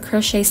whatever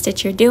crochet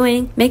stitch you're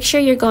doing, make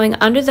sure you're going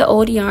under the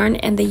old yarn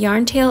and the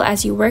yarn tail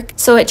as you work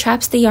so it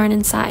traps the yarn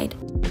inside.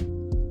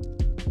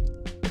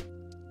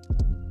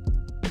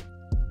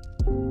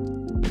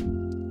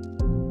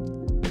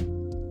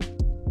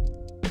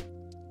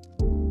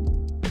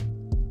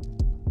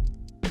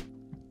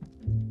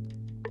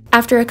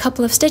 After a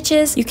couple of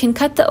stitches, you can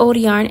cut the old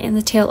yarn and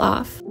the tail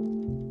off.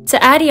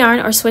 To add yarn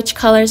or switch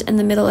colors in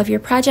the middle of your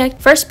project,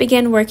 first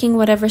begin working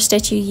whatever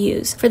stitch you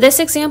use. For this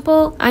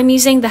example, I'm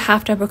using the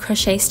half double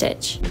crochet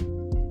stitch.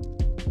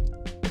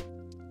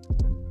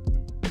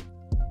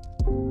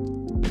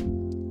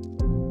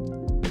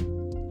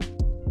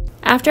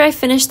 After I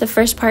finish the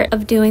first part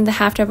of doing the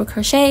half double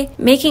crochet,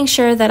 making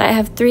sure that I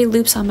have 3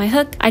 loops on my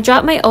hook, I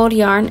drop my old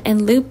yarn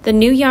and loop the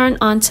new yarn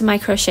onto my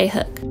crochet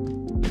hook.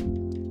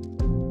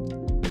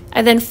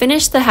 I then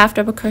finish the half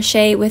double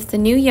crochet with the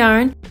new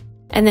yarn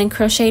and then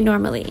crochet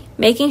normally,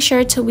 making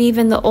sure to weave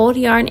in the old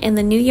yarn and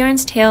the new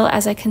yarn's tail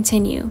as I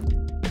continue.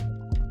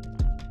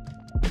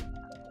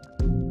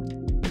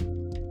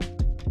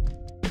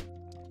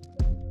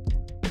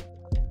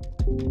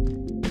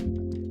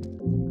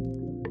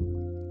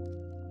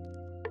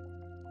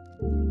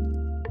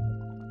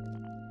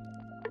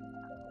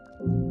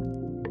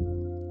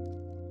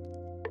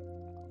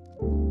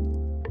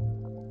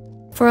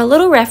 For a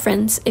little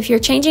reference, if you're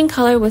changing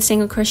color with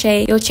single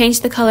crochet, you'll change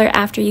the color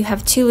after you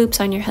have 2 loops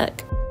on your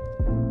hook.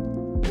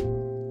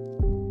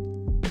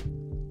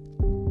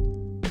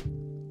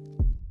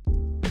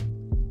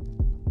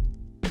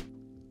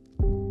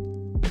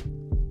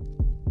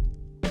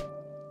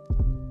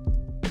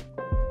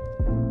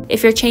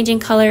 If you're changing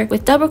color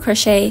with double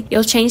crochet,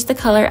 you'll change the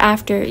color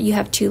after you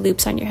have 2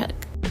 loops on your hook.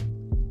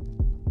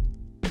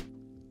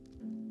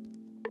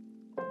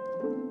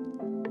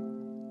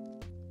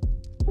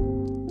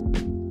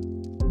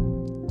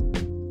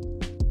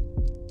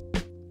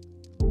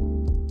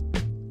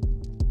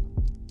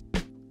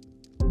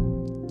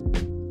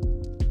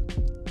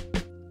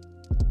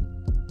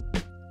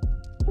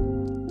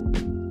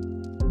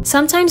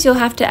 Sometimes you'll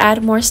have to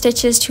add more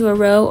stitches to a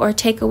row or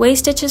take away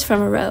stitches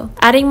from a row.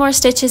 Adding more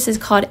stitches is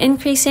called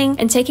increasing,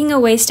 and taking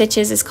away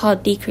stitches is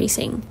called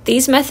decreasing.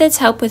 These methods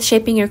help with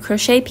shaping your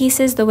crochet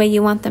pieces the way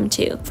you want them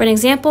to. For an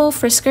example,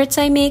 for skirts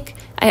I make,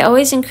 I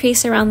always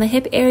increase around the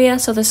hip area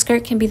so the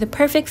skirt can be the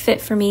perfect fit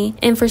for me,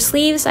 and for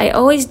sleeves, I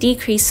always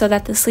decrease so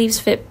that the sleeves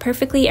fit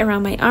perfectly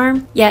around my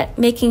arm, yet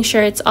making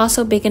sure it's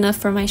also big enough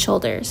for my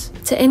shoulders.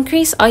 To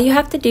increase, all you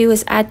have to do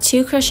is add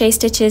 2 crochet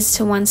stitches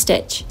to 1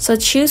 stitch. So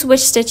choose which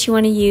stitch you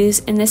want to use.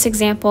 In this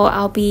example,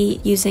 I'll be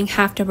using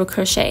half double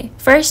crochet.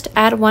 First,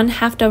 add 1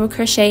 half double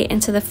crochet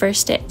into the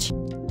first stitch.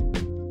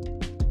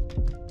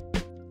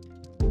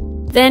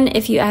 Then,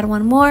 if you add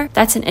 1 more,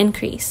 that's an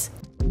increase.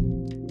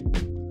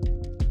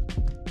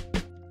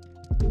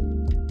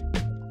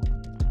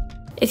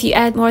 If you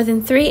add more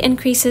than 3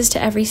 increases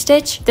to every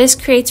stitch, this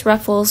creates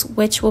ruffles,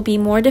 which will be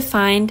more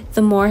defined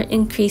the more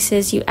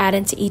increases you add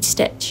into each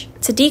stitch.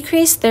 To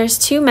decrease, there's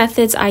 2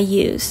 methods I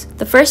use.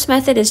 The first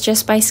method is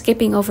just by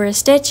skipping over a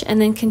stitch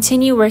and then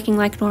continue working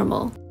like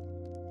normal.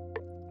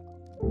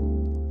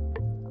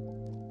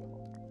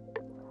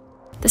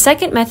 The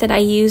second method I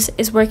use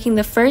is working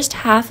the first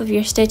half of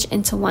your stitch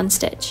into 1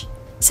 stitch.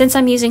 Since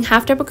I'm using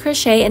half double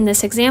crochet in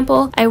this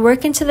example, I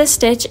work into the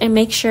stitch and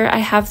make sure I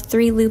have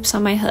 3 loops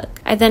on my hook.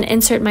 I then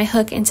insert my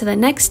hook into the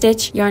next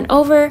stitch, yarn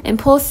over, and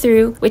pull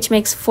through, which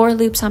makes 4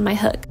 loops on my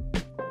hook.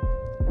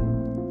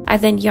 I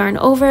then yarn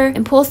over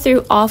and pull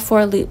through all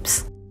 4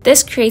 loops.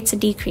 This creates a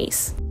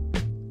decrease.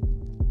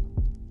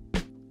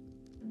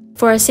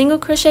 For a single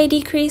crochet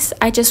decrease,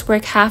 I just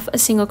work half a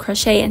single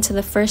crochet into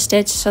the first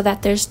stitch so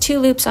that there's 2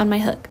 loops on my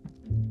hook.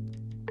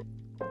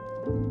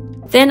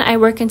 Then I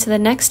work into the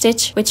next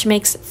stitch, which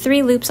makes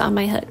 3 loops on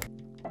my hook.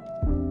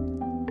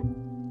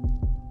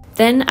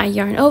 Then I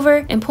yarn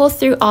over and pull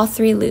through all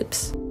 3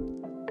 loops.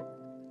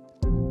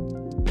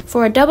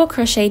 For a double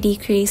crochet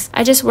decrease,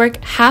 I just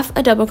work half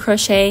a double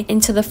crochet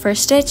into the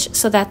first stitch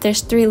so that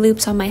there's 3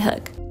 loops on my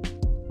hook.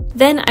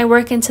 Then I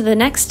work into the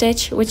next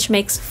stitch, which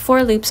makes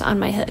 4 loops on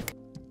my hook.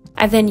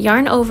 I then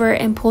yarn over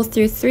and pull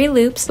through 3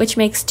 loops, which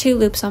makes 2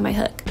 loops on my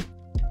hook.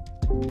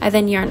 I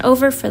then yarn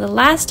over for the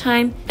last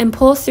time and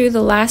pull through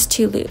the last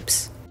 2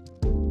 loops.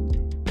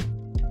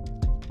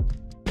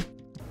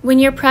 When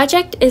your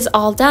project is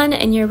all done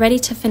and you're ready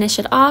to finish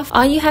it off,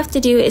 all you have to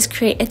do is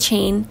create a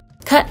chain,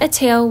 cut a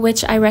tail,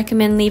 which I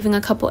recommend leaving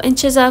a couple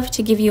inches of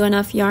to give you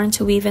enough yarn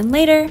to weave in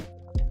later,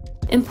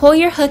 and pull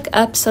your hook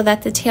up so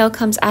that the tail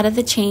comes out of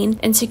the chain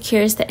and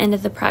secures the end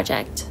of the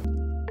project.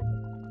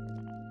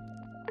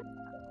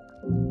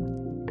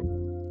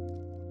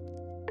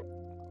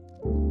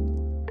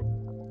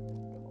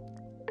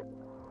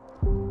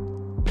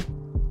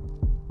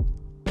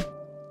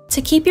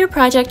 To keep your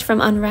project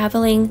from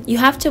unraveling, you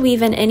have to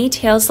weave in any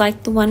tails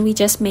like the one we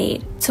just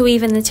made. To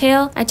weave in the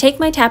tail, I take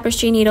my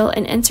tapestry needle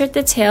and insert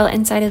the tail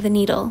inside of the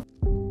needle.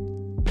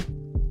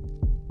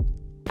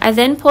 I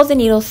then pull the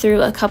needle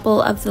through a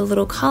couple of the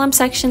little column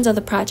sections of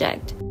the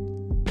project.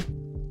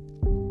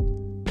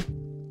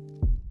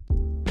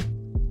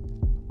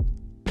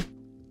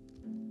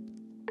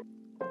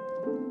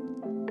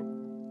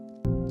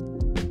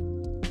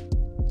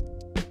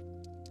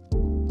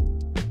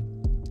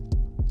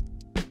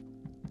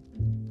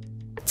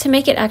 To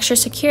make it extra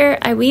secure,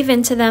 I weave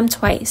into them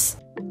twice.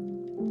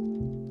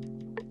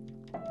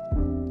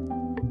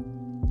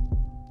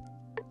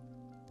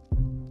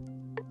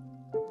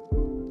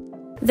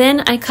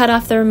 Then I cut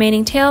off the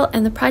remaining tail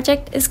and the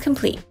project is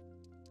complete.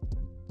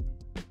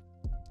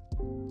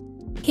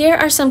 Here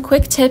are some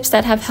quick tips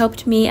that have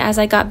helped me as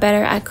I got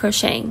better at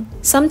crocheting.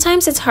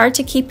 Sometimes it's hard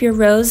to keep your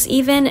rows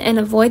even and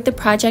avoid the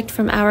project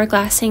from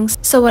hourglassing,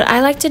 so what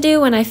I like to do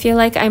when I feel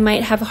like I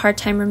might have a hard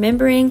time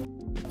remembering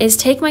is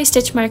take my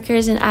stitch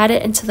markers and add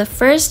it into the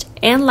first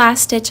and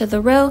last stitch of the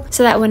row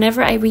so that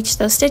whenever I reach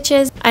those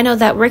stitches, I know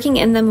that working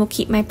in them will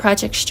keep my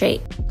project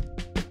straight.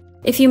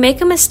 If you make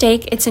a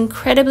mistake, it's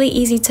incredibly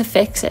easy to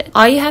fix it.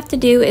 All you have to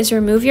do is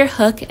remove your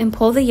hook and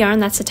pull the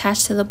yarn that's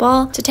attached to the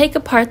ball to take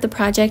apart the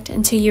project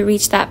until you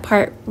reach that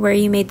part where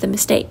you made the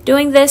mistake.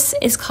 Doing this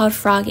is called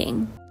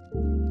frogging.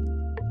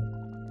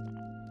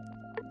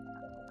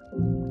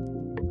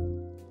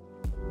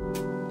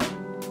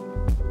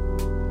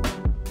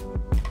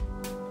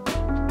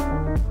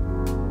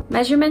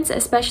 Measurements,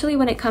 especially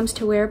when it comes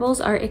to wearables,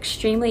 are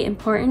extremely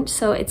important,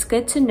 so it's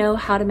good to know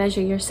how to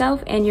measure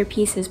yourself and your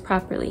pieces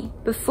properly.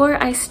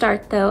 Before I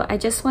start though, I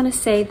just want to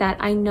say that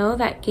I know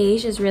that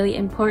gauge is really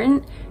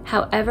important,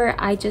 however,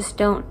 I just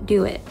don't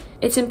do it.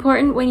 It's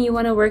important when you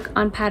want to work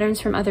on patterns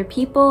from other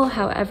people,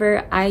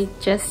 however, I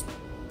just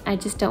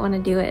don't want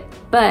to do it.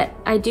 But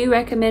I do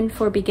recommend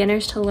for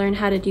beginners to learn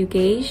how to do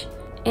gauge,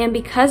 and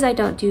because I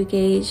don't do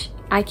gauge,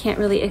 I can't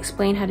really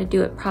explain how to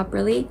do it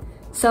properly.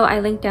 So I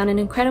linked down an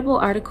incredible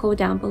article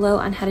down below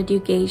on how to do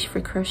gauge for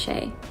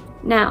crochet.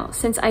 Now,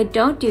 since I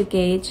don't do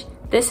gauge,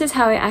 this is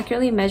how I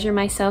accurately measure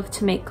myself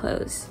to make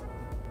clothes.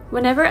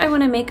 Whenever I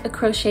want to make a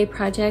crochet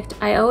project,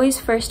 I always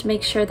first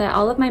make sure that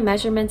all of my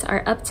measurements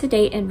are up to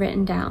date and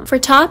written down. For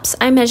tops,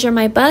 I measure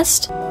my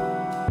bust,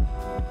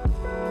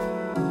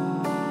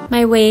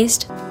 my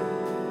waist,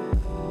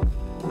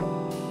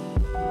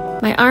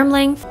 my arm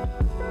length,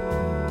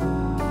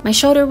 my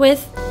shoulder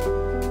width,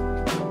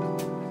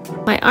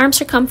 my arm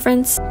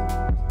circumference.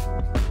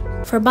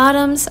 For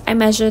bottoms, I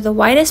measure the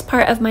widest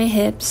part of my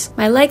hips,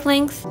 my leg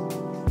length,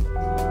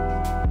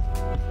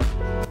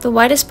 the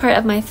widest part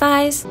of my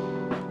thighs,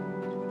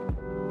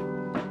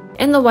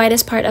 and the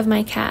widest part of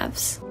my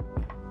calves.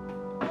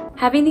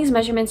 Having these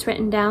measurements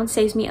written down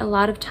saves me a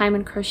lot of time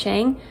when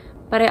crocheting,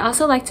 but I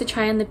also like to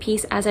try on the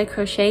piece as I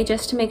crochet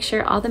just to make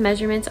sure all the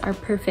measurements are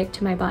perfect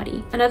to my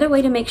body. Another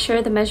way to make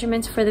sure the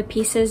measurements for the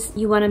pieces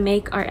you want to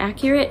make are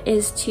accurate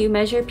is to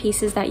measure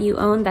pieces that you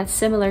own that's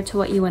similar to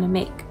what you want to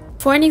make.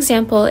 For an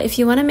example, if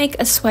you want to make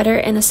a sweater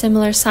in a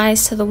similar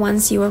size to the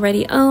ones you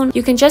already own,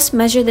 you can just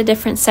measure the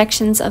different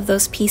sections of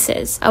those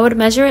pieces. I would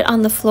measure it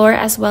on the floor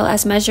as well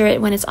as measure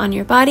it when it's on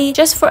your body,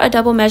 just for a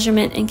double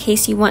measurement in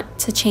case you want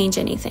to change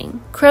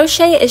anything.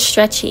 Crochet is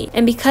stretchy,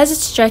 and because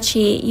it's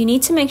stretchy, you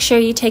need to make sure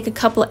you take a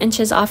couple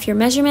inches off your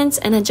measurements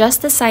and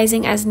adjust the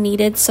sizing as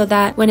needed so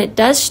that when it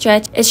does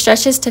stretch, it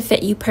stretches to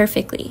fit you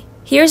perfectly.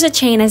 Here's a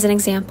chain as an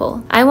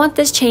example. I want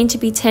this chain to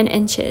be 10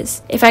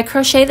 inches. If I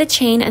crochet the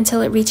chain until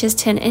it reaches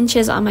 10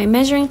 inches on my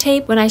measuring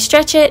tape, when I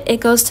stretch it,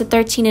 it goes to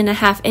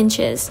 13.5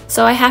 inches.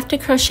 So I have to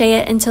crochet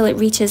it until it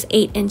reaches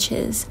 8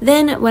 inches.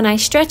 Then when I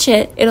stretch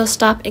it, it'll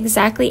stop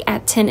exactly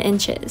at 10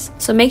 inches.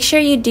 So make sure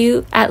you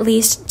do at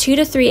least 2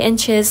 to 3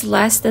 inches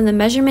less than the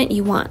measurement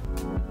you want.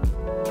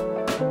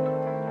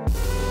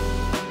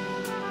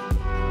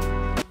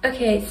 Okay,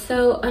 Okay,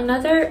 so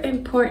another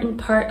important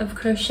part of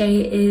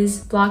crochet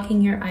is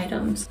blocking your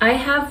items. I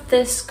have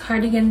this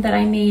cardigan that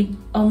I made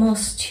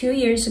almost 2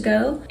 years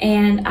ago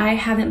and I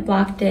haven't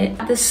blocked it.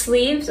 The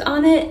sleeves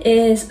on it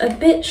is a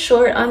bit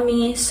short on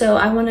me, so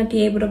I want to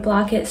be able to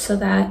block it so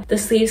that the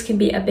sleeves can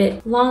be a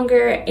bit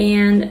longer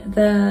and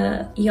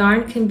the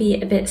yarn can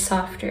be a bit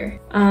softer.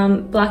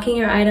 Blocking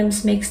your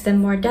items makes them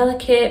more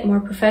delicate, more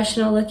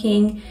professional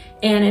looking,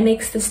 and it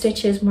makes the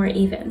stitches more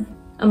even,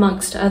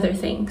 amongst other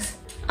things.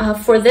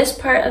 For this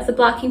part of the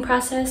blocking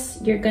process,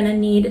 you're gonna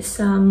need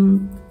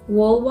some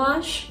wool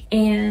wash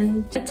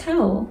and a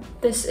towel.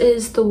 This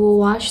is the wool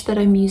wash that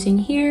I'm using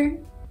here,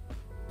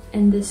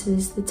 and this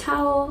is the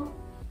towel.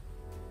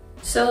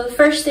 So the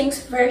first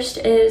things first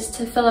is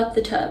to fill up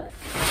the tub.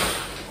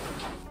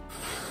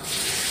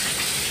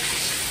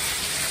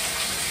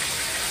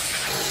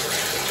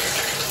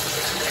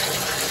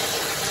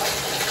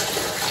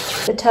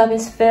 The tub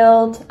is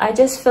filled. I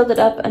just filled it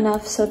up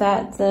enough so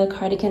that the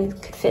cardigan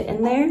could fit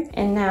in there.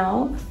 And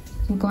now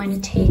I'm going to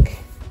take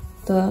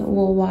the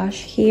wool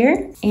wash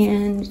here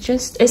and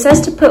just, it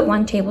says to put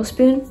 1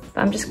 tablespoon,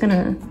 but I'm just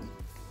gonna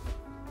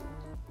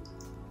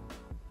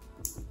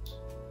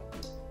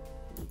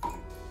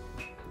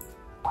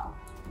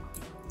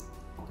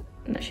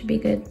that should be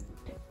good.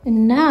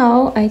 And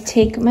now I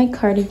take my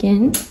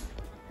cardigan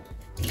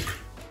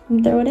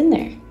and throw it in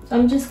there. So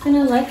I'm just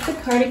gonna let the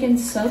cardigan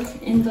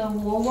soak in the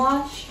wool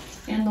wash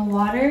and the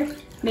water,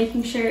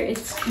 making sure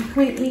it's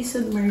completely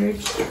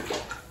submerged.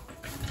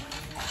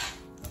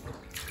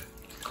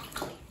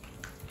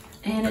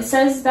 And it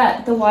says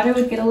that the water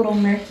would get a little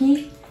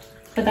murky,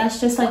 but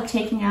that's just like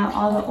taking out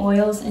all the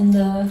oils and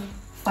the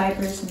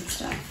fibers and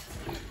stuff.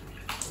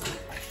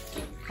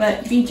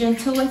 But be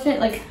gentle with it.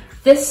 Like,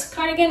 this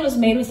cardigan was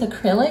made with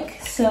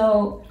acrylic,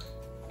 so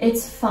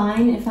it's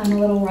fine if I'm a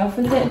little rough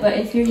with it, but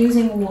if you're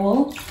using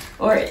wool,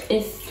 or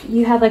if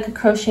you have like a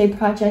crochet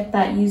project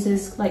that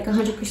uses like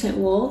 100%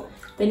 wool,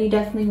 then you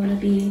definitely want to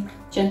be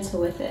gentle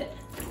with it.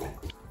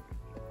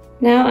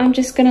 Now I'm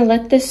just gonna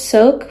let this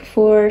soak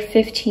for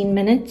 15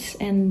 minutes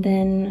and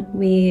then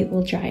we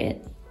will dry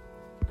it.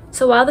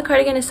 So while the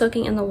cardigan is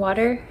soaking in the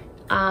water,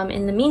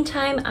 in the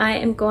meantime, I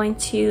am going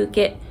to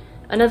get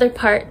another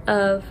part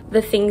of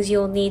the things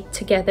you'll need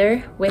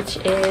together, which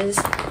is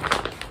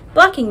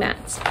blocking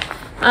mats.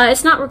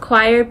 It's not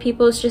required.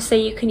 People just say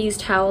you can use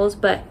towels,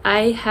 but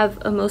I have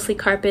a mostly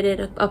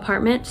carpeted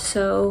apartment,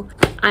 so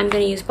I'm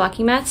gonna use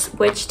blocking mats,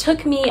 which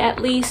took me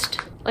at least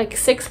like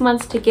 6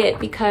 months to get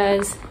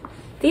because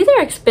these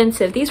are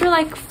expensive. These were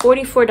like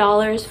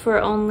 $44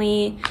 for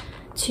only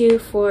 2,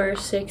 4,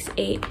 6,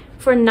 8.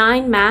 For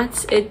 9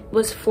 mats, it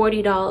was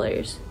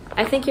 $40.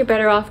 I think you're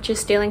better off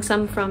just stealing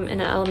some from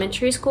an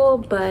elementary school,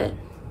 but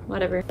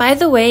whatever. By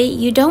the way,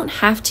 you don't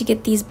have to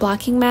get these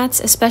blocking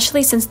mats,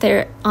 especially since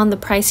they're on the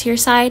pricier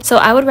side. So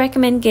I would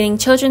recommend getting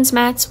children's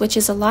mats, which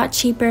is a lot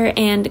cheaper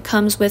and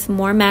comes with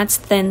more mats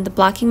than the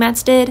blocking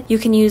mats did. You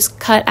can use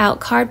cut out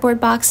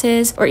cardboard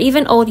boxes or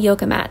even old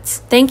yoga mats.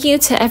 Thank you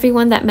to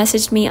everyone that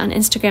messaged me on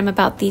Instagram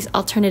about these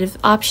alternative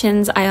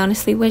options. I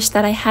honestly wish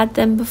that I had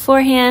them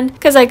beforehand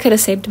because I could have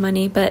saved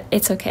money, but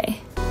it's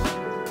okay.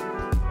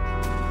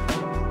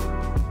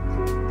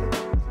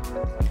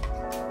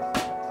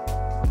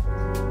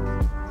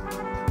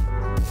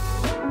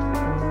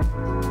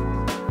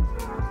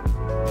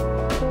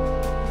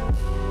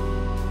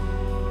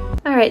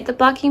 Alright, the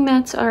blocking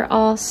mats are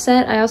all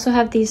set. I also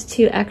have these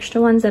 2 extra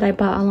ones that I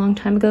bought a long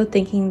time ago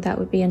thinking that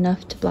would be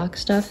enough to block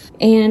stuff.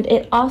 And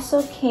it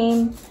also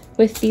came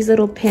with these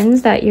little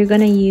pins that you're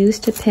going to use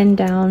to pin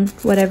down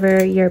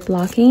whatever you're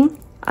blocking.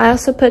 I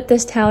also put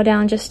this towel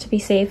down just to be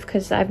safe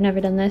because I've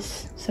never done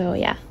this, so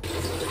yeah.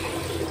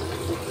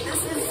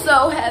 This is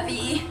so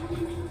heavy.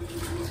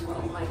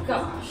 Oh my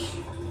gosh.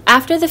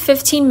 After the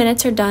 15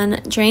 minutes are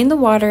done, drain the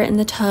water in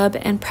the tub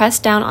and press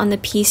down on the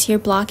piece you're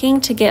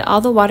blocking to get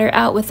all the water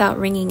out without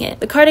wringing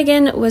it. The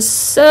cardigan was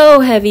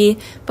so heavy,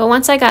 but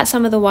once I got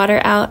some of the water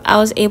out, I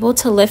was able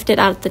to lift it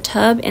out of the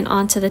tub and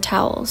onto the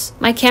towels.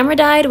 My camera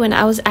died when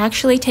I was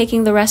actually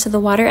taking the rest of the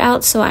water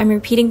out, so I'm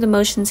repeating the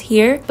motions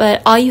here,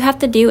 but all you have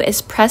to do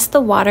is press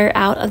the water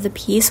out of the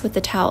piece with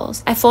the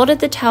towels. I folded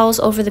the towels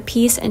over the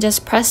piece and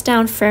just pressed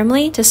down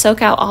firmly to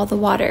soak out all the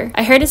water.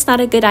 I heard it's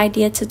not a good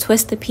idea to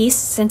twist the piece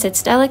since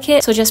it's delicate,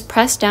 so just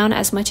press down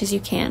as much as you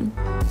can.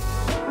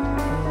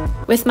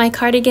 With my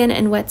cardigan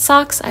and wet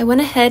socks, I went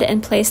ahead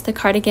and placed the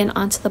cardigan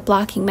onto the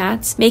blocking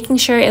mats, making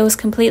sure it was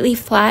completely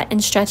flat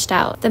and stretched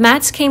out. The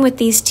mats came with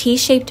these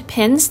T-shaped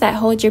pins that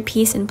hold your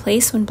piece in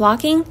place when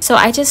blocking, so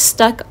I just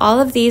stuck all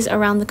of these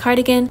around the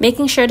cardigan,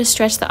 making sure to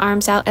stretch the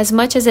arms out as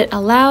much as it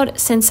allowed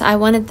since I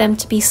wanted them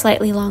to be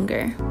slightly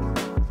longer.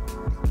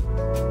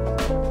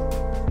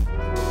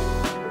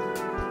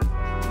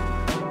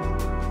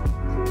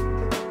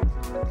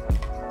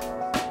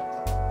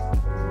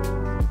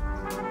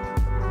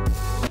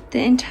 The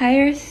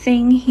entire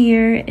thing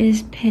here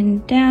is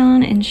pinned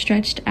down and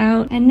stretched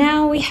out, and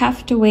now we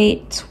have to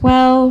wait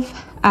 12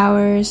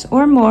 hours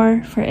or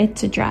more for it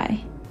to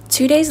dry.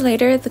 2 days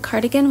later, the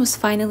cardigan was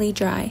finally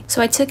dry,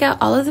 so I took out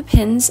all of the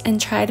pins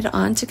and tried it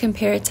on to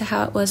compare it to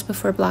how it was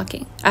before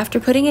blocking. After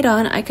putting it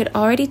on, I could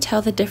already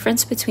tell the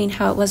difference between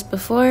how it was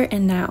before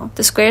and now.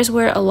 The squares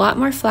were a lot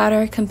more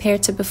flatter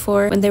compared to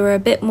before, when they were a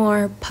bit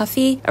more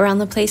puffy around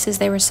the places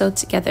they were sewed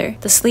together.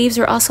 The sleeves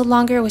were also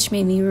longer, which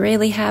made me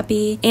really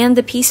happy, and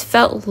the piece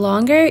felt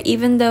longer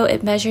even though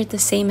it measured the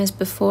same as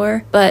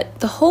before, but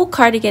the whole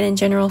cardigan in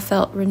general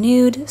felt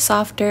renewed,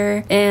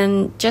 softer,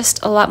 and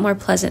just a lot more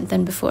pleasant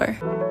than before.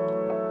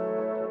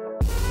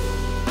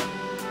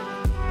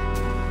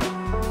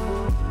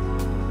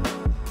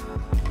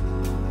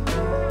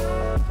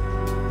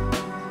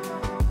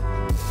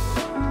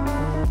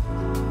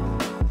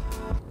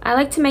 I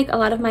like to make a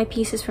lot of my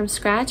pieces from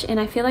scratch, and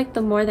I feel like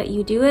the more that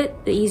you do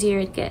it, the easier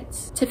it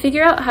gets. To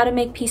figure out how to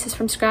make pieces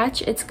from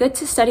scratch, it's good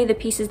to study the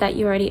pieces that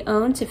you already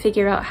own to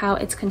figure out how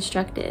it's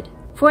constructed.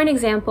 For an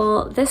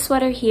example, this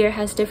sweater here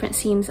has different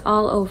seams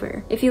all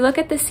over. If you look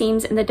at the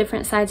seams in the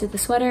different sides of the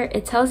sweater,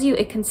 it tells you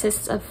it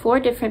consists of 4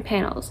 different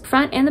panels,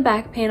 front and the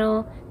back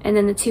panel, and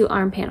then the 2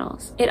 arm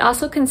panels. It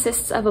also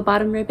consists of a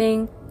bottom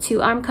ribbing,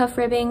 2 arm cuff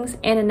ribbings,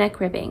 and a neck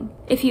ribbing.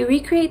 If you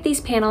recreate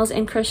these panels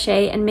in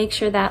crochet and make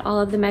sure that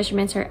all of the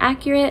measurements are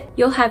accurate,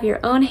 you'll have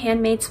your own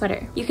handmade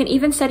sweater. You can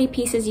even study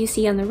pieces you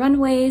see on the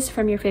runways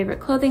from your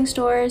favorite clothing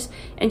stores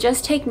and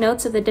just take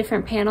notes of the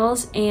different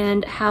panels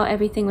and how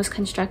everything was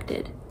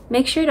constructed.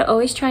 Make sure to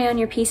always try on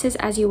your pieces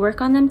as you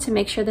work on them to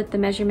make sure that the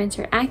measurements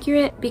are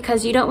accurate,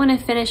 because you don't want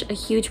to finish a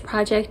huge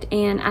project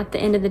and at the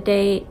end of the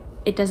day,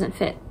 it doesn't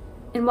fit.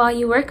 And while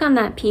you work on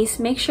that piece,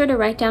 make sure to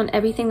write down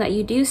everything that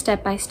you do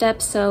step by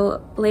step,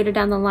 so later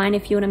down the line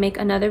if you want to make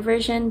another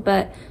version,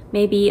 but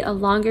maybe a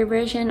longer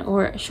version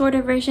or a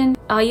shorter version,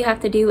 all you have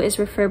to do is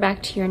refer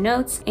back to your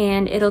notes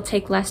and it'll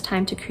take less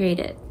time to create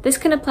it. This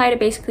can apply to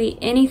basically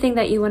anything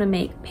that you want to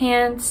make: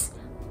 pants,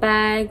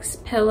 bags,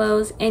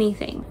 pillows,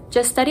 anything.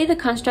 Just study the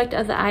construct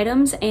of the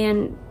items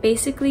and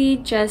basically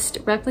just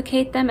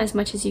replicate them as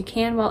much as you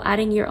can while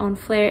adding your own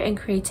flair and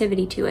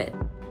creativity to it.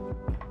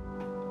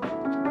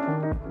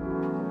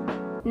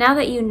 Now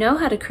that you know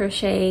how to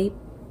crochet,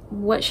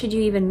 what should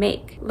you even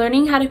make?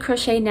 Learning how to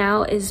crochet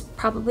now is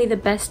probably the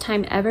best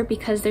time ever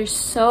because there's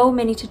so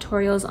many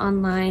tutorials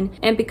online,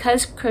 and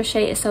because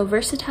crochet is so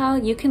versatile,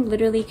 you can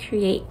literally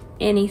create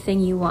anything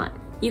you want.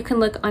 You can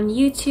look on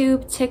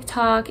YouTube,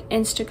 TikTok,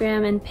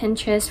 Instagram, and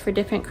Pinterest for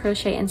different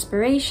crochet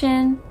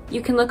inspiration.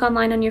 You can look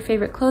online on your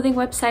favorite clothing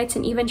websites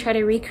and even try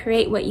to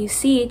recreate what you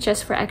see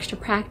just for extra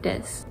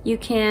practice. You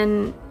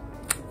can,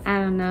 I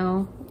don't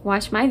know,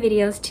 watch my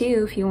videos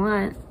too if you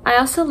want. I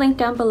also linked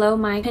down below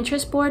my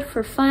Pinterest board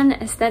for fun,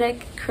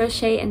 aesthetic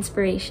crochet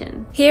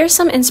inspiration. Here's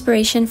some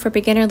inspiration for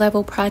beginner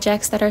level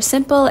projects that are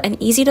simple and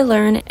easy to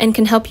learn and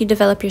can help you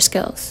develop your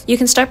skills. You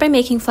can start by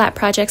making flat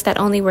projects that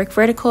only work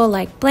vertical,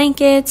 like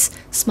blankets,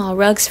 small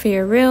rugs for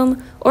your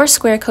room, or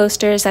square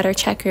coasters that are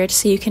checkered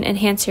so you can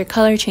enhance your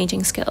color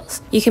changing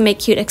skills. You can make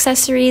cute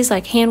accessories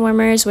like hand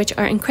warmers, which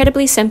are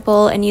incredibly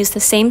simple and use the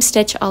same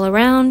stitch all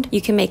around.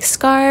 You can make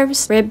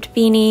scarves, ribbed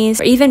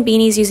beanies, or even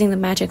beanies using the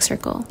magic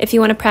circle. If you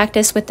want to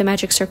practice with the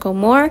magic circle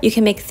more, you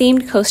can make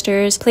themed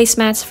coasters,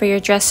 placemats for your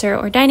dresser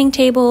or dining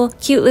table,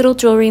 cute little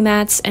jewelry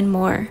mats, and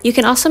more. You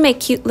can also make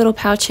cute little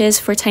pouches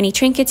for tiny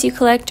trinkets you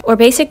collect, or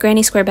basic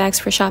granny square bags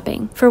for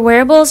shopping. For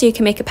wearables, you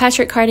can make a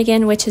patchwork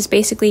cardigan, which is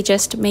basically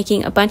just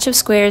making a bunch of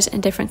squares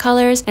in different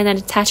colors and then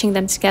attaching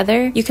them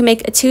together. You can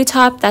make a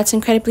two-top that's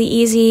incredibly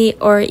easy,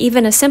 or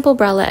even a simple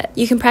bralette.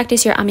 You can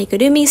practice your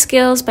amigurumi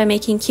skills by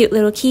making cute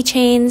little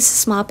keychains,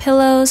 small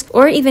pillows,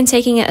 or even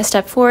taking it a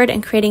step forward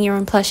and creating your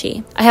own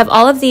plushie. I have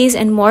all of these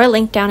and more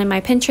linked down in my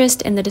Pinterest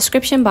in the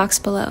description box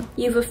below.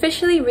 You've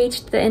officially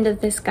reached the end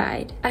of this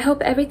guide. I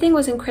hope everything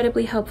was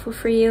incredibly helpful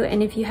for you,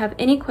 and if you have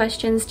any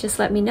questions, just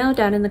let me know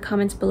down in the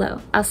comments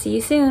below. I'll see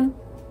you soon.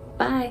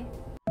 Bye!